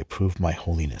sight I prove my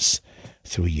holiness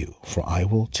through you. For I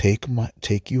will take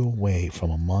you away from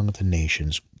among the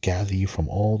nations, gather you from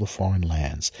all the foreign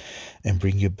lands, and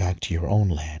bring you back to your own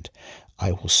land.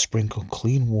 I will sprinkle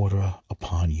clean water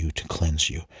upon you to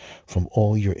cleanse you from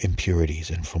all your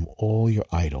impurities and from all your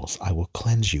idols. I will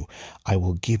cleanse you. I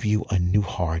will give you a new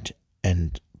heart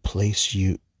and place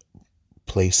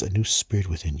a new spirit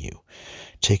within you,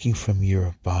 taking from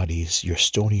your bodies your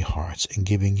stony hearts and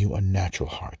giving you a natural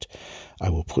heart. I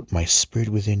will put my spirit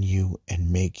within you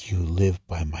and make you live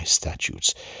by my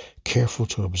statutes, careful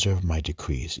to observe my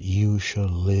decrees. You shall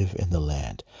live in the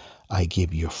land I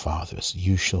give your fathers.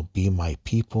 You shall be my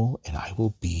people, and I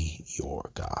will be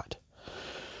your God.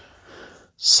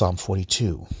 Psalm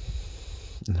 42.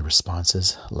 And the response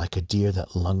is, like a deer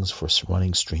that longs for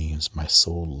running streams, my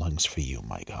soul longs for you,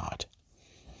 my God.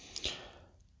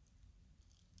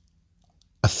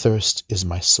 Athirst is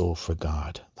my soul for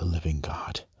God, the living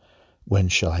God. When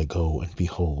shall I go and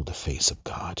behold the face of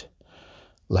God?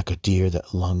 Like a deer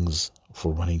that longs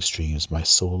for running streams, my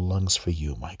soul longs for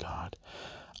you, my God.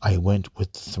 I went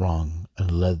with the throng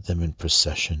and led them in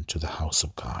procession to the house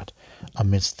of God,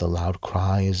 amidst the loud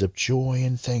cries of joy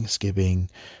and thanksgiving,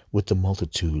 with the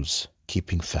multitudes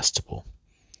keeping festival.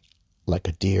 Like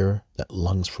a deer that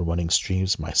longs for running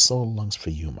streams, my soul longs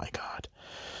for you, my God.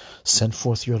 Send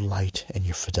forth your light and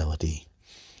your fidelity.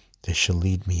 They shall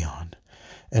lead me on,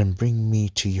 and bring me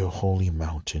to your holy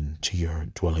mountain, to your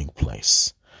dwelling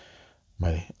place.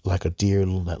 Like a deer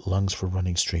that longs for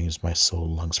running streams, my soul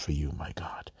longs for you, my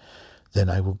God.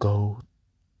 Then I will go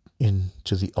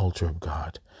into the altar of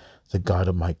God, the God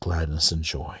of my gladness and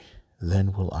joy.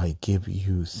 Then will I give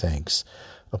you thanks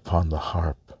upon the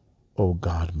harp, O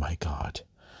God, my God.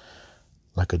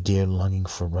 Like a deer longing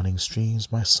for running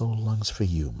streams, my soul longs for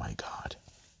you, my God.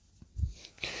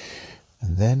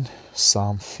 And then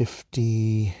Psalm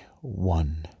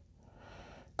 51.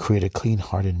 Create a clean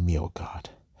heart in me, O God.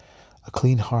 A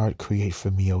clean heart create for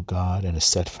me, O God, and a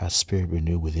steadfast spirit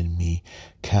renew within me.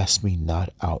 Cast me not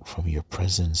out from your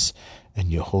presence,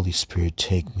 and your Holy Spirit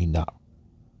take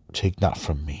not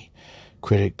from me.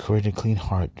 Create a clean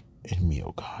heart in me,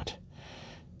 O God.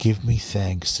 Give me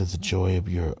thanks to the joy of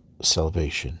your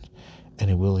salvation,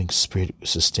 and a willing spirit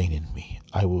sustain in me.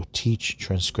 I will teach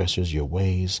transgressors your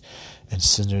ways, and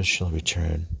sinners shall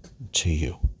return to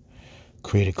you.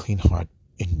 Create a clean heart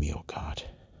in me, O God.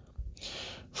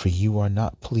 For you are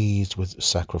not pleased with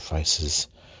sacrifices.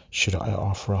 Should I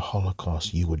offer a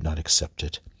holocaust, you would not accept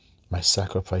it. My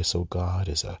sacrifice, O God,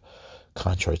 is a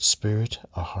contrite spirit,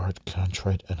 a heart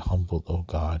contrite and humbled, O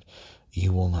God,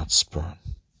 you will not spurn.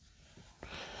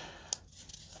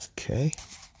 Okay.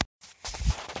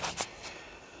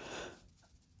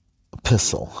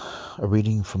 Epistle, a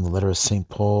reading from the letter of St.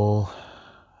 Paul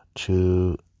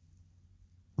to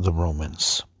the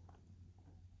Romans.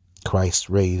 Christ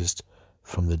raised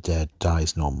from the dead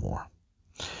dies no more.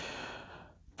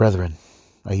 Brethren,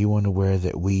 are you unaware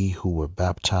that we who were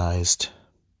baptized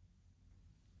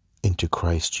into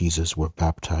Christ Jesus were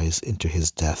baptized into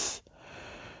his death?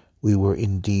 We were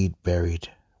indeed buried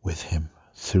with him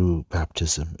through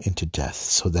baptism into death,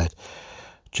 so that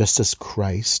just as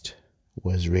Christ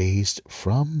was raised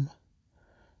from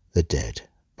the dead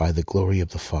by the glory of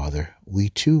the Father, we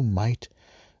too might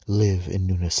live in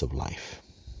newness of life.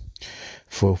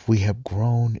 For if we have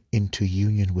grown into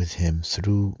union with him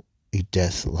through a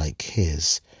death like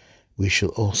his, we shall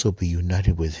also be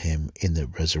united with him in the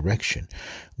resurrection.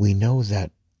 We know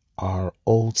that our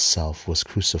old self was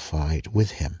crucified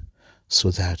with him, so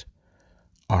that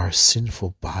our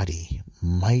sinful body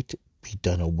might be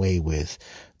done away with,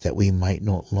 that we might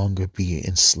no longer be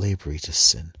in slavery to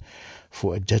sin.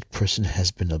 For a dead person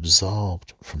has been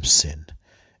absolved from sin.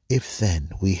 If then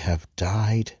we have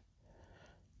died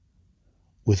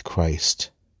with Christ,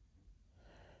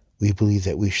 we believe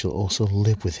that we shall also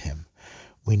live with him.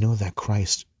 We know that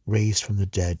Christ, raised from the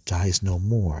dead, dies no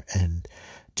more, and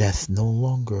death no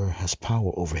longer has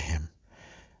power over him.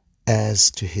 As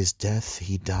to his death,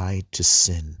 he died to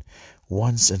sin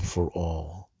once and for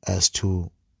all. As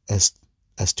to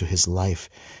his life,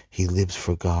 he lives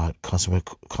for God.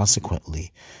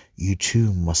 Consequently, you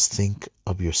too must think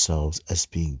of yourselves as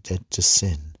being dead to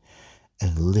sin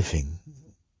and living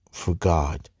for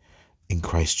God in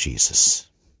Christ Jesus.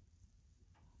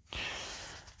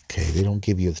 Okay, they don't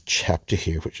give you the chapter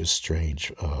here, which is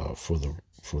strange for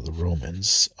the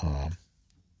Romans.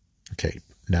 Okay,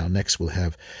 now next we'll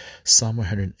have Psalm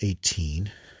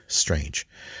 118. Strange.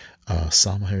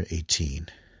 Psalm 118.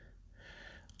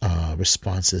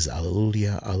 Response is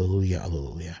Alleluia, Alleluia,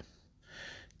 Alleluia.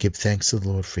 Give thanks to the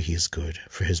Lord, for he is good,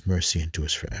 for his mercy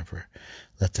endures forever.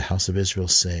 Let the house of Israel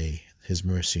say, his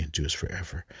mercy endures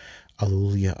forever.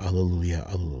 Alleluia, Alleluia,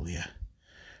 Alleluia.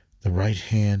 The right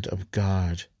hand of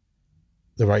God,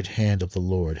 the right hand of the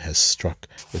Lord has struck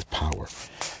with power.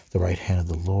 The right hand of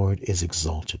the Lord is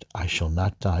exalted. I shall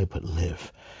not die but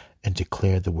live and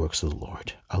declare the works of the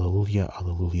Lord. Alleluia,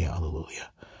 Alleluia, Alleluia.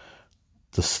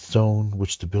 The stone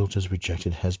which the builders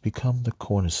rejected has become the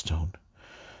cornerstone.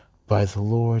 By the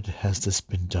Lord has this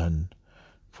been done,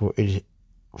 for it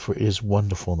is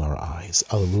wonderful in our eyes.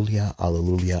 Alleluia,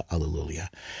 Alleluia, Alleluia.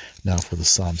 Now for the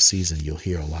Psalm season, you'll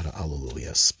hear a lot of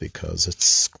Alleluias because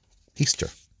it's Easter.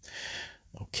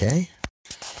 Okay,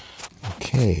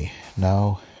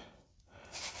 now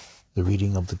the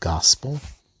reading of the Gospel,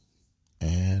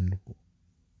 and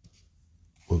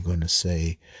we're going to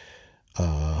say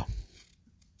the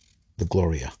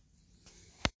Gloria.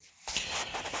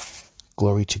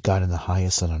 Glory to God in the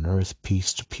highest, and on earth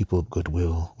peace to people of good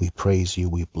will. We praise you,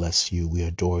 we bless you, we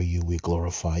adore you, we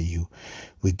glorify you.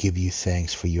 We give you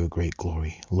thanks for your great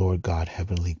glory. Lord God,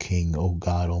 Heavenly King, O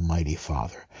God, Almighty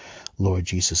Father, Lord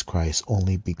Jesus Christ,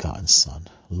 only begotten Son,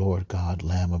 Lord God,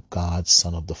 Lamb of God,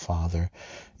 Son of the Father,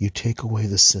 you take away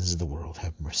the sins of the world,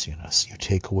 have mercy on us. You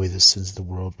take away the sins of the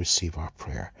world, receive our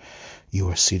prayer. You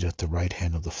are seated at the right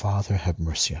hand of the Father, have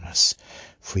mercy on us.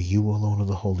 For you alone are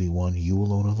the Holy One, you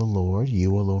alone are the Lord,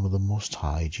 you alone are the Most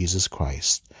High, Jesus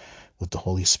Christ, with the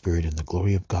Holy Spirit in the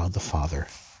glory of God the Father.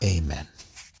 Amen.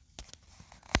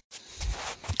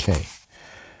 Okay.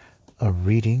 A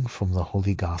reading from the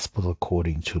Holy Gospel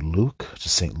according to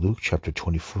St. Luke, chapter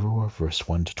 24, verse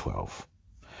 1 to 12.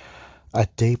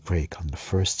 At daybreak on the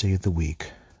first day of the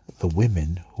week, the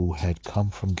women who had come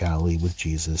from Galilee with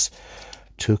Jesus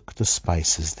took the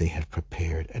spices they had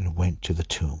prepared and went to the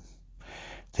tomb.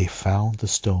 They found the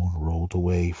stone rolled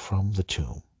away from the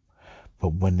tomb.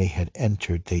 But when they had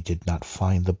entered, they did not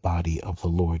find the body of the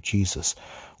Lord Jesus.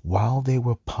 While they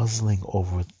were puzzling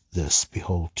over this,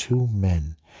 behold, two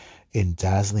men in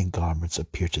dazzling garments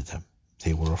appeared to them.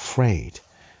 They were afraid,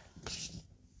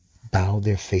 bowed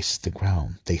their faces to the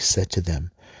ground. They said to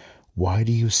them, "Why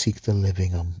do you seek the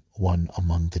living one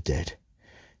among the dead?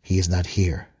 He is not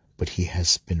here, but he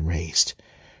has been raised.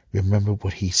 Remember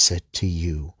what he said to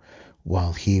you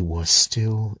while he was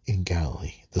still in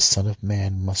Galilee. The Son of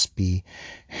Man must be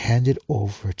handed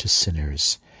over to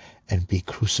sinners and be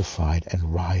crucified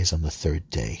and rise on the third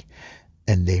day."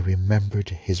 And they remembered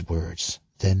his words.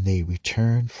 Then they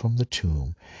returned from the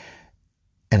tomb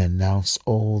and announced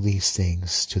all these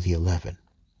things to the 11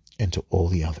 and to all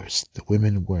the others. The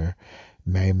women were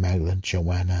Mary Magdalene,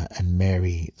 Joanna, and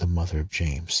Mary, the mother of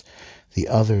James. The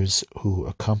others who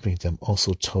accompanied them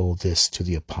also told this to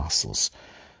the apostles.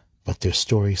 But their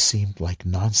story seemed like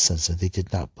nonsense, and they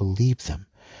did not believe them.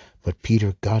 But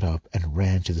Peter got up and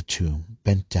ran to the tomb,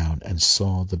 bent down, and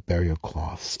saw the burial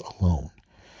cloths alone.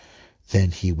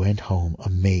 Then he went home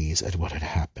amazed at what had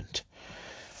happened.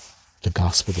 The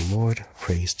Gospel of the Lord.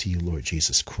 Praise to you, Lord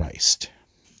Jesus Christ.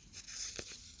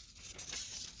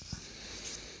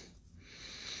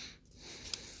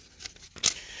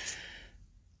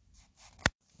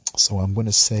 So I'm going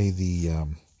to say the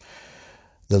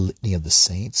Litany of the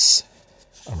Saints.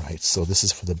 All right, so this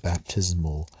is for the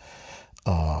baptismal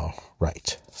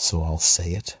rite. So I'll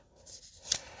say it.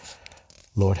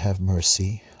 Lord have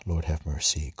mercy, Lord have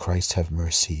mercy. Christ have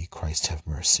mercy, Christ have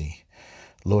mercy.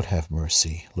 Lord have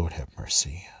mercy, Lord have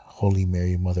mercy. Holy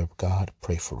Mary, Mother of God,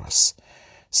 pray for us.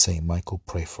 Saint Michael,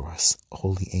 pray for us.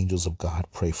 Holy angels of God,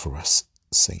 pray for us.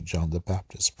 Saint John the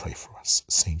Baptist, pray for us.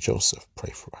 Saint Joseph,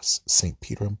 pray for us. Saint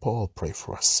Peter and Paul, pray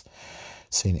for us.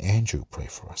 Saint Andrew, pray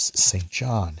for us. Saint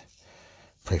John,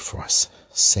 pray for us.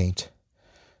 Saint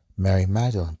Mary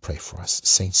Magdalene, pray for us.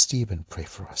 Saint Stephen, pray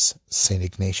for us. Saint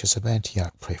Ignatius of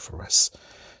Antioch, pray for us.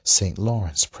 Saint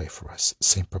Lawrence, pray for us.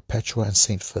 Saint Perpetua and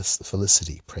Saint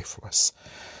Felicity, pray for us.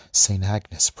 Saint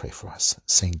Agnes, pray for us.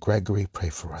 Saint Gregory, pray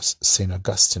for us. Saint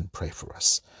Augustine, pray for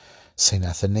us. Saint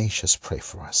Athanasius, pray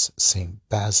for us. Saint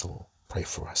Basil, pray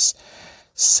for us.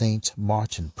 Saint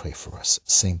Martin, pray for us.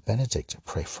 Saint Benedict,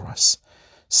 pray for us.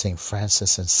 Saint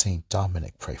Francis and Saint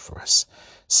Dominic, pray for us.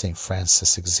 Saint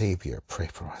Francis Xavier, pray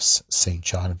for us. Saint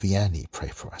John Vianney, pray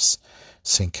for us.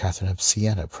 Saint Catherine of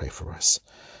Siena, pray for us.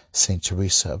 Saint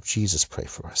Teresa of Jesus, pray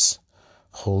for us.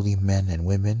 Holy men and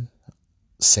women,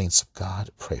 saints of God,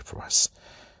 pray for us.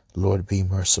 Lord, be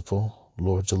merciful.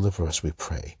 Lord, deliver us, we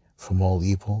pray. From all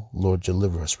evil, Lord,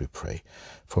 deliver us, we pray.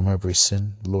 From every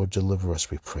sin, Lord, deliver us,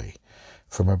 we pray.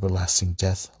 From everlasting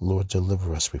death, Lord,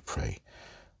 deliver us, we pray.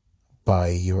 By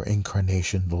your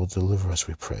incarnation, Lord, deliver us,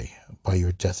 we pray. By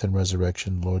your death and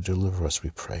resurrection, Lord, deliver us, we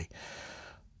pray.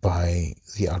 By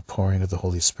the outpouring of the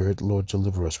Holy Spirit, Lord,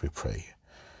 deliver us, we pray.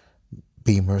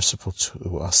 Be merciful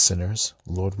to us sinners.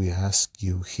 Lord, we ask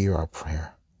you, hear our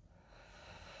prayer.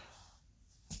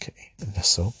 Okay,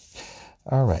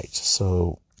 all right,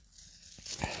 so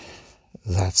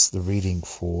that's the reading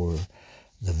for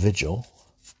the Vigil.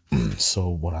 So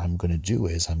what I'm going to do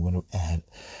is I'm going to add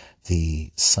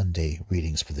the Sunday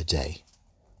readings for the day.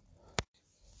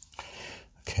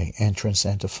 Okay, entrance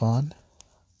antiphon.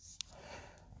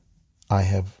 I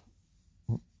have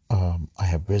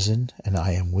risen, and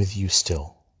I am with you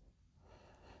still.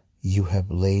 You have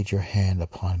laid your hand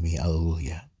upon me,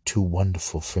 alleluia. Too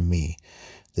wonderful for me,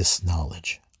 this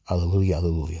knowledge. Alleluia,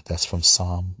 alleluia. That's from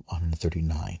Psalm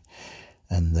 139.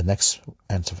 And the next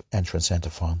entrance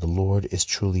antiphon, the Lord is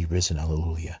truly risen,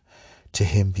 alleluia. To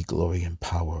him be glory and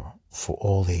power for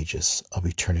all ages of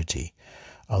eternity.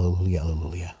 Alleluia,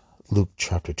 alleluia. Luke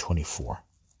chapter 24.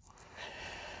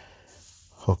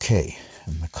 Okay,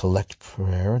 and the collect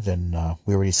prayer, then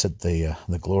we already said the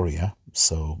Gloria.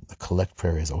 So the collect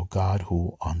prayer is, O God,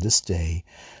 who on this day,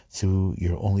 through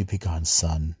your only begotten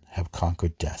Son, have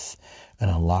conquered death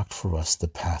and unlocked for us the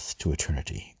path to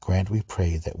eternity. Grant, we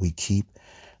pray, that we keep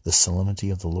the solemnity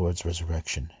of the Lord's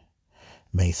resurrection.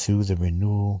 May, through the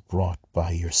renewal brought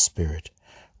by your Spirit,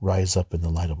 rise up in the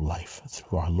light of life,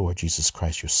 through our Lord Jesus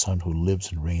Christ, your Son, who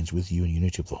lives and reigns with you in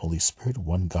unity of the Holy Spirit,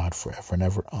 one God, forever and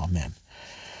ever. Amen.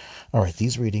 All right,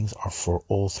 these readings are for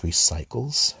all three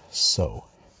cycles. So,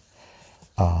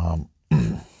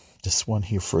 this one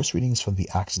here, first reading is from the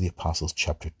Acts of the Apostles,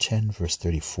 chapter 10, verse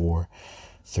 34,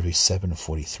 37, and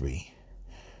 43.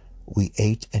 We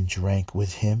ate and drank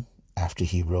with him after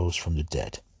he rose from the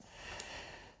dead.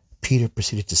 Peter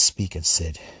proceeded to speak and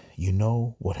said, You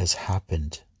know what has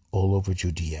happened all over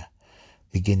Judea,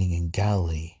 beginning in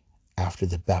Galilee, after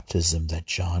the baptism that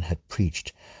John had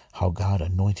preached, how God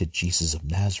anointed Jesus of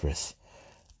Nazareth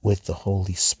with the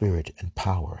Holy Spirit and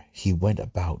power. He went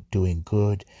about doing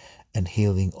good and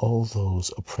healing all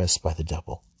those oppressed by the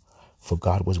devil, for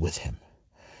God was with him.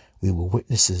 We were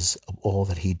witnesses of all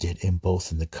that he did in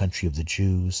the country of the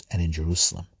Jews and in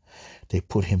Jerusalem. They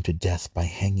put him to death by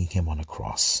hanging him on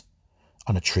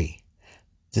a tree.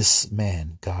 This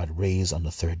man God raised on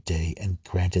the third day, and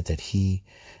granted that he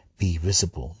be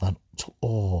visible not to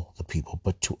all the people,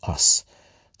 but to us,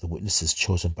 the witnesses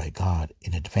chosen by God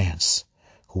in advance,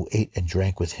 who ate and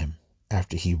drank with him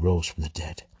after he rose from the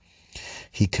dead.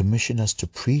 He commissioned us to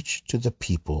preach to the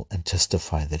people and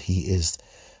testify that he is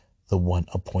the one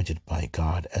appointed by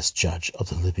God as judge of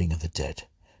the living and the dead.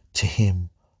 To him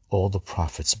all the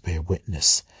prophets bear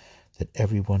witness that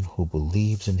everyone who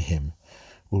believes in him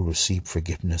will receive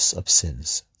forgiveness of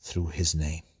sins through his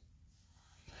name.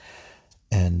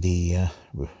 And the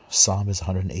Psalm is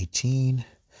 118.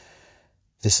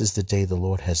 This is the day the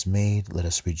Lord has made. Let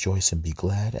us rejoice and be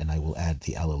glad. And I will add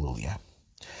the Alleluia.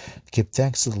 Give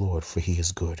thanks to the Lord, for he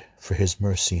is good, for his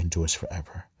mercy endures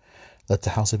forever. Let the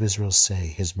house of Israel say,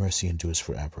 his mercy endures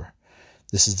forever.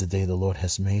 This is the day the Lord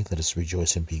has made. Let us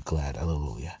rejoice and be glad.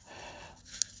 Alleluia.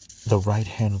 The right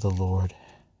hand of the Lord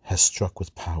has struck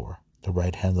with power. The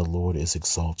right hand of the Lord is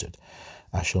exalted.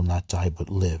 I shall not die but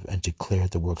live and declare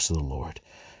the works of the Lord.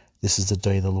 This is the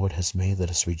day the Lord has made. Let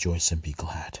us rejoice and be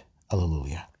glad.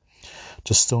 Alleluia.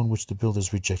 The stone which the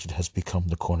builders rejected has become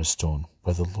the cornerstone.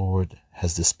 By the Lord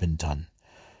has this been done.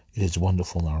 It is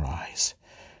wonderful in our eyes.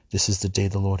 This is the day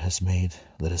the Lord has made.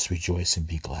 Let us rejoice and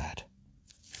be glad.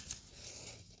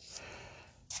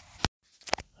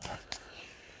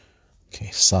 Okay,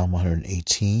 Psalm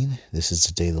 118. This is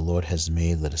the day the Lord has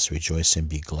made. Let us rejoice and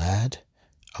be glad.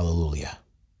 Alleluia.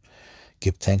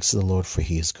 Give thanks to the Lord, for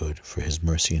he is good, for his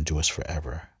mercy endures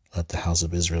forever. Let the house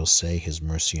of Israel say, his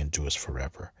mercy endures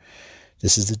forever.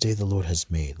 This is the day the Lord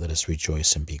has made. Let us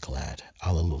rejoice and be glad.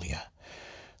 Alleluia.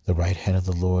 The right hand of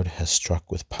the Lord has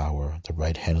struck with power. The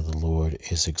right hand of the Lord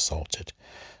is exalted.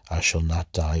 I shall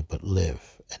not die, but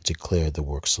live, and declare the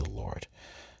works of the Lord.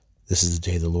 This is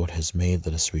the day the Lord has made.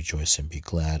 Let us rejoice and be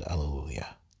glad.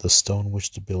 Alleluia. The stone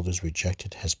which the builders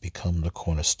rejected has become the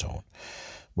cornerstone.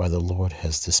 By the Lord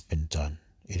has this been done.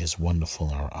 It is wonderful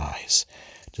in our eyes.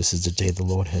 This is the day the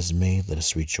Lord has made. Let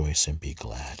us rejoice and be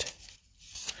glad.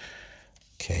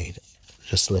 Okay,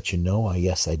 just to let you know,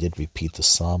 yes, I did repeat the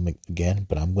psalm again,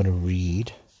 but I'm going to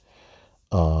read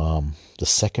the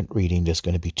second reading. There's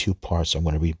going to be two parts. I'm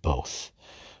going to read both.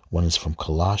 One is from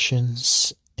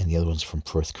Colossians, and the other one's from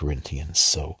 1 Corinthians.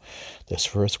 So this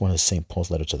first one is St. Paul's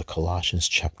letter to the Colossians,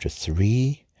 chapter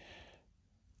 3,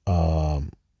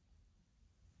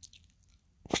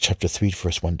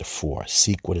 verse 1 to 4.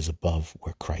 Seek what is above,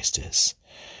 where Christ is.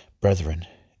 Brethren,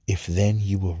 if then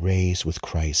you were raised with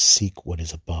Christ, seek what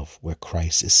is above, where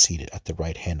Christ is seated at the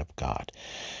right hand of God.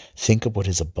 Think of what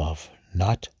is above,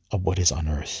 not of what is on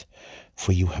earth.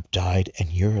 For you have died, and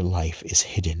your life is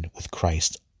hidden with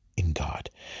Christ in God.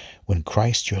 When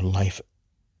Christ your life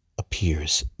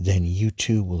appears, then you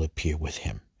too will appear with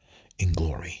him in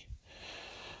glory.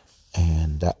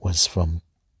 And that was from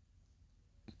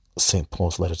St.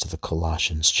 Paul's letter to the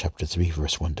Colossians, chapter 3,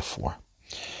 verse 1 to 4.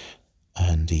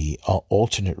 And the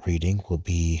alternate reading will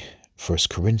be 1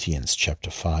 Corinthians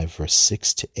chapter 5, verse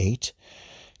 6 to 8.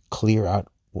 Clear out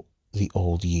the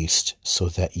old yeast so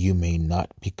that you may not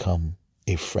become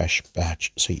a fresh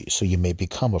batch, so you may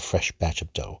become a fresh batch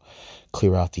of dough.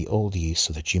 Clear out the old yeast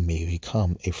so that you may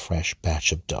become a fresh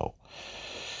batch of dough.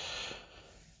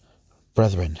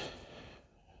 Brethren,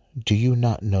 do you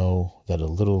not know that a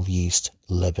little yeast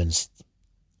leavens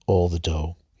all the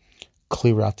dough?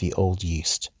 Clear out the old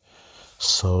yeast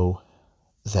so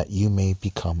that you may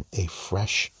become a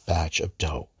fresh batch of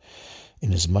dough,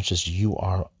 inasmuch as you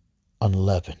are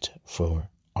unleavened, for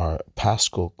our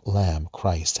Paschal Lamb,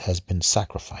 Christ, has been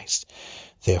sacrificed.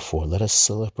 Therefore, let us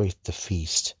celebrate the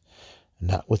feast,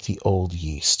 not with the old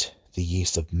yeast, the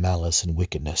yeast of malice and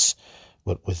wickedness,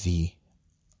 but with the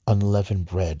unleavened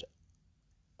bread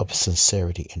of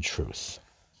sincerity and truth.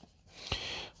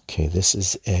 Okay, this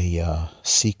is a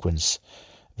sequence.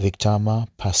 Victama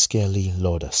Paschali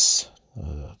Laudes.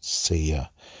 It's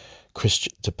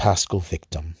the Paschal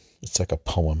Victim. It's like a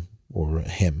poem or a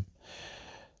hymn.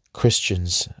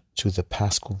 Christians, to the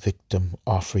Paschal Victim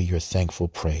offer your thankful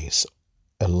praise.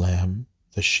 A lamb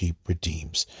the sheep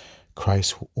redeems.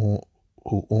 Christ who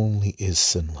only is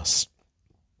sinless.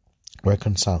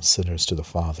 Reconcile sinners to the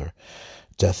Father.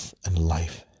 Death and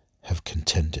life have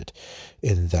contended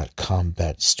in that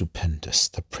combat stupendous.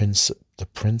 The Prince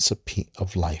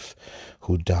of life,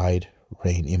 who died,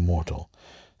 reign immortal.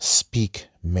 Speak,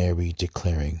 Mary,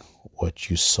 declaring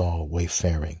what you saw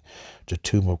wayfaring, the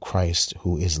tomb of Christ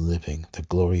who is living, the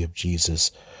glory of Jesus'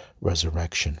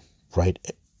 resurrection, bright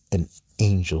and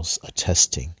angels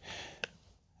attesting,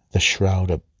 the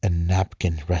shroud and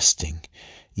napkin resting.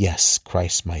 Yes,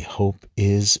 Christ, my hope,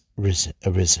 is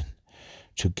arisen.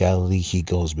 To Galilee he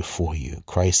goes before you.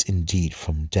 Christ indeed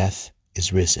from death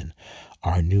is risen,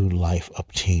 our new life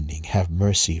obtaining. Have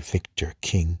mercy, Victor,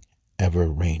 King, ever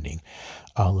reigning.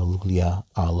 Alleluia,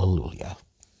 alleluia.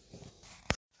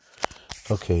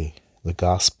 Okay, the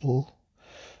Gospel.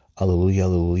 Alleluia,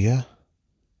 alleluia.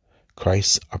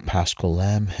 Christ, our Paschal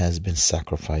Lamb, has been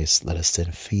sacrificed. Let us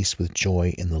then feast with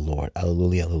joy in the Lord.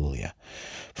 Alleluia, alleluia.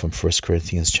 From 1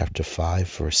 Corinthians chapter 5,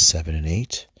 verse 7 and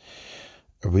 8.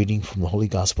 A reading from the Holy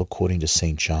Gospel according to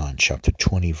St. John, chapter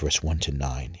 20, verse 1 to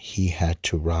 9. He had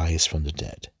to rise from the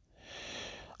dead.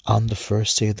 On the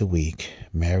first day of the week,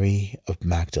 Mary of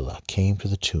Magdala came to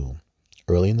the tomb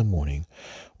early in the morning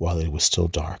while it was still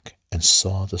dark, and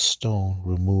saw the stone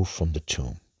removed from the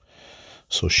tomb.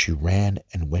 So she ran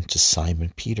and went to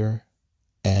Simon Peter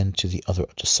and to the other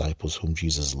disciples whom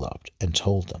Jesus loved, and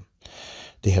told them,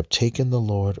 "They have taken the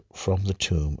Lord from the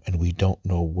tomb, and we don't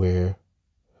know where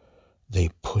they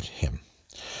put him."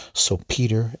 So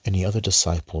Peter and the other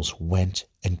disciples went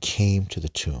and came to the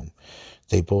tomb.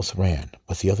 They both ran,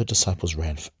 but the other disciple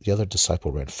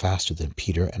ran faster than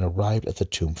Peter and arrived at the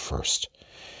tomb first.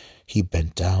 He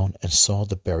bent down and saw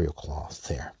the burial cloth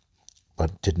there,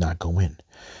 but did not go in.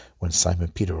 When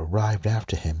Simon Peter arrived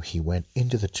after him, he went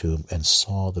into the tomb and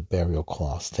saw the burial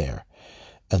cloth there,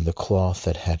 and the cloth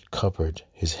that had covered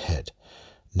his head,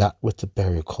 not with the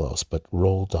burial clothes, but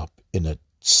rolled up in a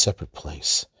separate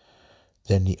place.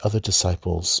 Then the other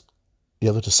disciple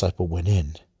went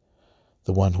in,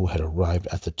 the one who had arrived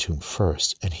at the tomb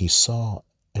first, and he saw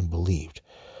and believed,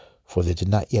 for they did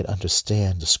not yet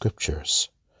understand the scriptures,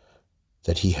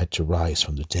 that he had to rise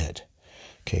from the dead.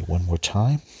 Okay, one more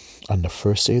time. On the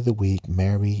first day of the week,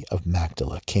 Mary of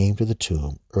Magdala came to the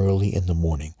tomb early in the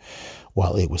morning,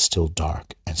 while it was still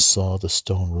dark, and saw the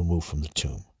stone removed from the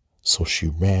tomb. So she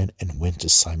ran and went to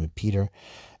Simon Peter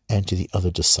and to the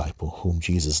other disciple whom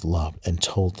Jesus loved, and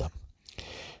told them,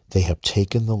 "They have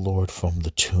taken the Lord from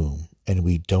the tomb, and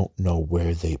we don't know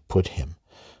where they put him."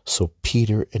 So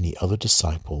Peter and the other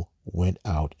disciple went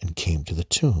out and came to the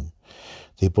tomb.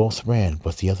 They both ran,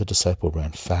 but the other disciple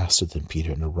ran faster than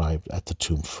Peter and arrived at the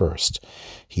tomb first.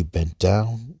 He bent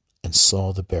down and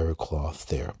saw the burial cloth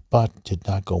there, but did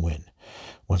not go in.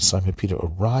 When Simon Peter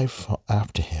arrived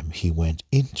after him, he went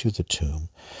into the tomb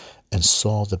and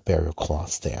saw the burial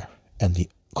cloth there, and the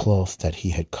cloth that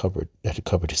had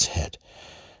covered his head,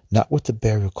 not with the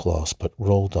burial cloth, but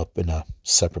rolled up in a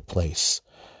separate place.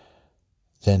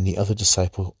 Then the other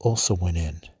disciple also went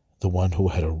in, the one who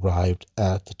had arrived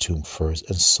at the tomb first,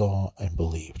 and saw and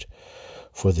believed,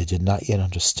 for they did not yet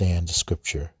understand the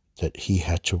scripture, that he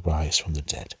had to rise from the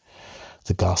dead.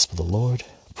 The gospel of the Lord.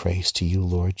 Praise to you,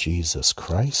 Lord Jesus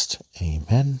Christ.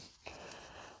 Amen.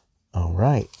 All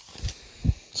right.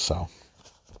 So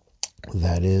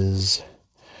that is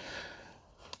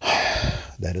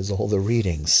all the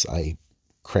readings. I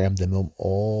crammed them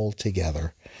all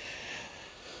together.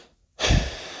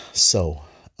 So,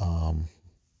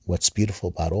 what's beautiful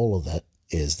about all of that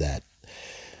is that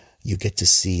you get to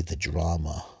see the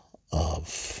drama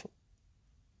of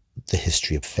the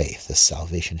history of faith, the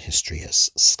salvation history, as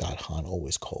Scott Hahn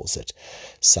always calls it.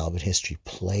 Salvation history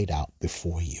played out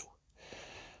before you.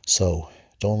 So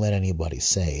don't let anybody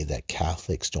say that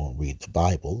Catholics don't read the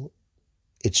Bible.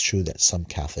 It's true that some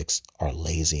Catholics are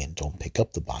lazy and don't pick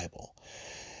up the Bible.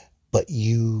 But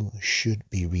you should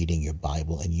be reading your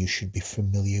Bible, and you should be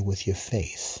familiar with your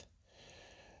faith.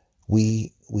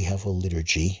 We have a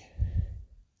liturgy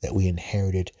that we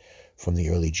inherited from the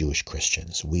early Jewish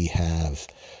Christians. We have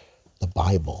the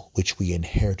Bible, which we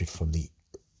inherited from the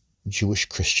Jewish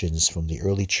Christians, from the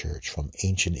early church, from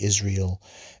ancient Israel,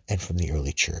 and from the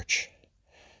early church.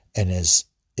 And as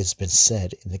it's been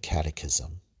said in the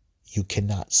Catechism, you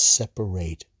cannot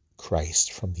separate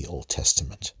Christ from the Old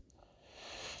Testament.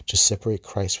 To separate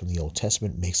Christ from the Old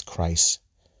Testament makes Christ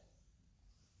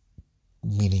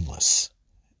meaningless.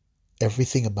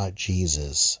 Everything about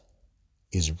Jesus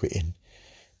is written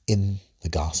in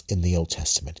the Old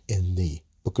Testament, in the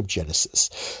book of Genesis,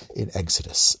 in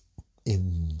Exodus,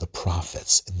 in the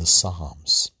prophets, in the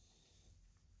Psalms.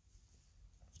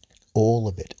 All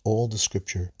of it, all the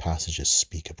scripture passages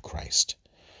speak of Christ.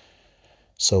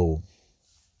 So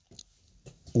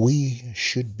we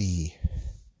should be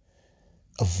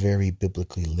a very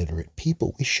biblically literate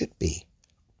people. We should be.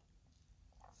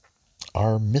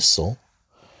 Our missal,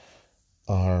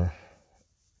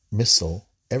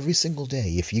 every single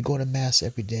day, if you go to Mass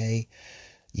every day,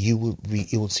 you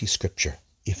will see scripture.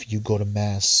 If you go to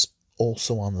Mass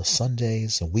also on the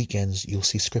Sundays and weekends, you'll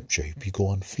see scripture. If you go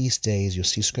on feast days, you'll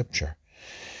see scripture.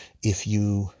 If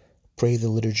you pray the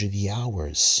Liturgy of the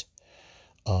Hours,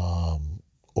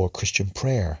 or Christian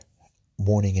prayer,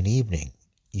 morning and evening,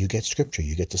 you get scripture.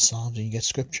 You get the Psalms and you get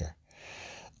scripture.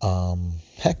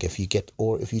 Heck, if you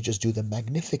just do the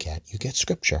Magnificat, you get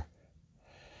scripture.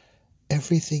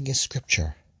 Everything is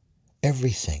scripture.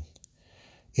 Everything.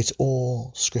 It's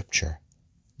all scripture.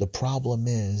 The problem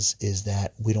is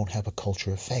that we don't have a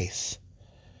culture of faith.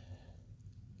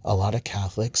 A lot of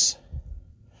Catholics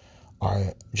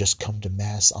are just come to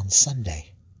Mass on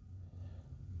Sunday,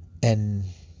 and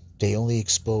they only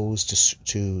exposed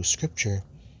to scripture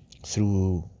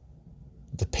through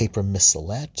the paper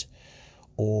missalette,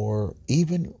 or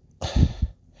even,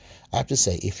 I have to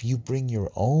say, if you bring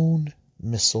your own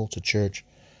missal to church,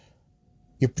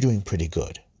 you're doing pretty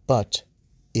good. But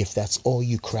if that's all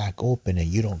you crack open and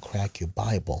you don't crack your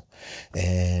Bible,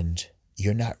 and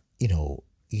you're not,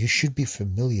 you should be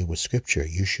familiar with scripture.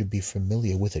 You should be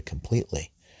familiar with it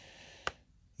completely.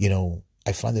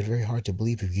 I find it very hard to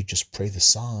believe if you just pray the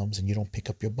Psalms and you don't pick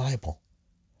up your Bible.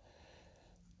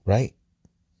 Right?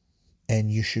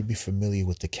 And you should be familiar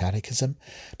with the Catechism.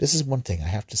 This is one thing I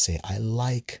have to say. I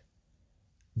like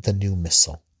the new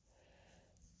Missal.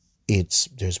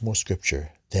 There's more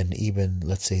scripture than even,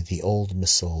 let's say, the old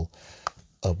Missal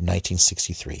of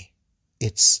 1963.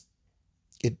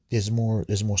 There's more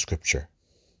scripture.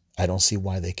 I don't see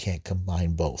why they can't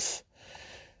combine both.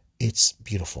 It's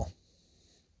beautiful.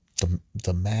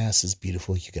 The Mass is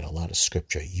beautiful. You get a lot of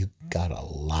scripture. You got a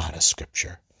lot of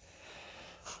scripture.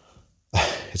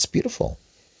 It's beautiful.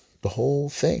 The whole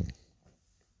thing.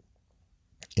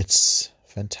 It's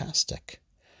fantastic.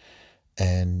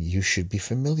 And you should be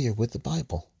familiar with the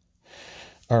Bible.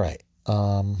 All right.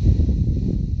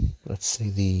 Let's say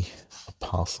the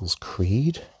Apostles'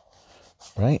 Creed,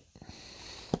 right?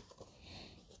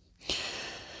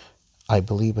 I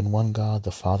believe in one God,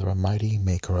 the Father Almighty,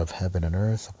 maker of heaven and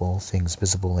earth, of all things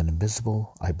visible and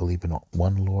invisible. I believe in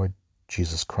one Lord,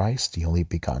 Jesus Christ, the only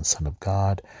begotten Son of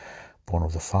God, born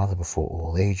of the Father before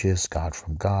all ages, God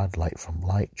from God, light from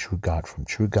light, true God from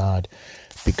true God,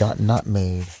 begotten, not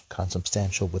made,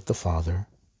 consubstantial with the Father.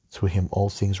 Through him all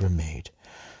things were made.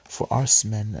 For our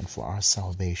men and for our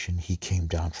salvation he came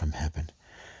down from heaven,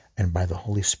 and by the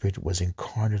Holy Spirit was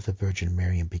incarnate of the Virgin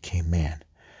Mary and became man.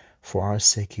 For our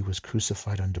sake he was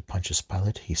crucified under Pontius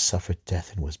Pilate. He suffered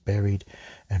death and was buried,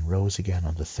 and rose again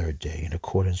on the third day, in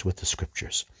accordance with the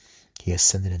Scriptures. He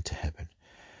ascended into heaven,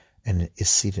 and is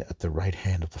seated at the right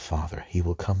hand of the Father. He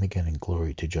will come again in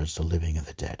glory to judge the living and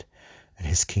the dead, and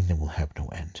his kingdom will have no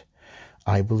end.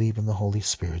 I believe in the Holy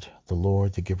Spirit, the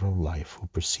Lord, the giver of life, who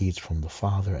proceeds from the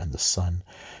Father and the Son,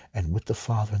 and with the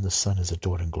Father and the Son is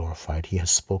adored and glorified. He has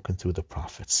spoken through the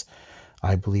prophets.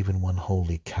 I believe in one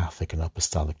holy, Catholic, and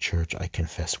Apostolic Church. I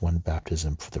confess one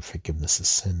baptism for the forgiveness of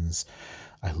sins.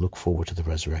 I look forward to the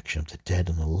resurrection of the dead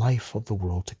and the life of the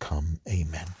world to come.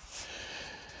 Amen.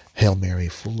 Hail Mary,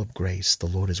 full of grace, the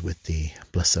Lord is with thee.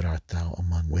 Blessed art thou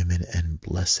among women, and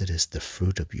blessed is the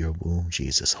fruit of your womb,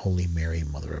 Jesus. Holy Mary,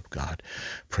 Mother of God,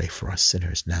 pray for us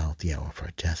sinners now at the hour of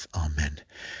our death. Amen.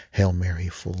 Hail Mary,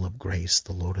 full of grace,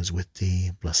 the Lord is with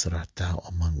thee. Blessed art thou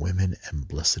among women, and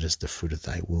blessed is the fruit of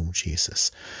thy womb, Jesus.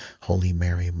 Holy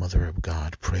Mary, Mother of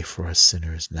God, pray for us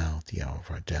sinners now at the hour of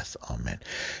our death. Amen.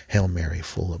 Hail Mary,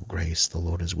 full of grace, the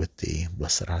Lord is with thee.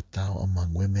 Blessed art thou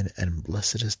among women, and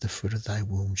blessed is the fruit of thy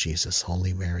womb, Jesus.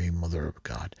 Holy Mary, Mother of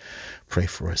God, pray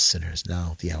for us sinners now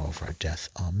at the hour of our death.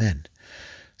 Amen.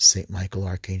 Saint Michael,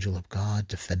 Archangel of God,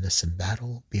 defend us in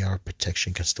battle. Be our protection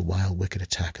against the wild, wicked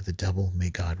attack of the devil. May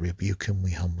God rebuke him,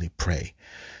 we humbly pray.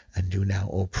 And do now,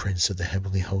 O Prince of the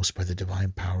heavenly host, by the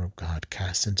divine power of God,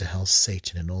 cast into hell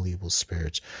Satan and all evil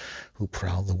spirits who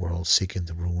prowl the world, seeking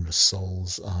the ruin of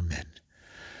souls. Amen.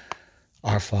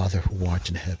 Our Father, who art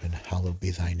in heaven, hallowed be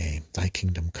thy name. Thy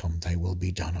kingdom come, thy will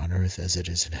be done on earth as it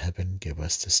is in heaven. Give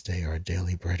us this day our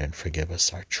daily bread, and forgive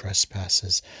us our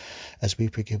trespasses, as we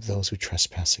forgive those who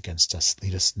trespass against us.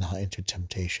 Lead us not into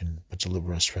temptation, but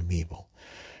deliver us from evil.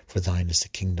 For thine is the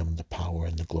kingdom, the power,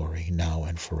 and the glory, now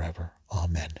and forever.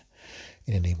 Amen.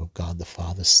 In the name of God, the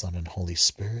Father, Son, and Holy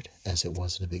Spirit, as it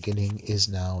was in the beginning, is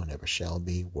now, and ever shall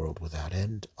be, world without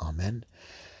end. Amen.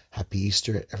 Happy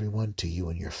Easter, everyone, to you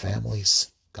and your families.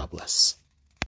 God bless.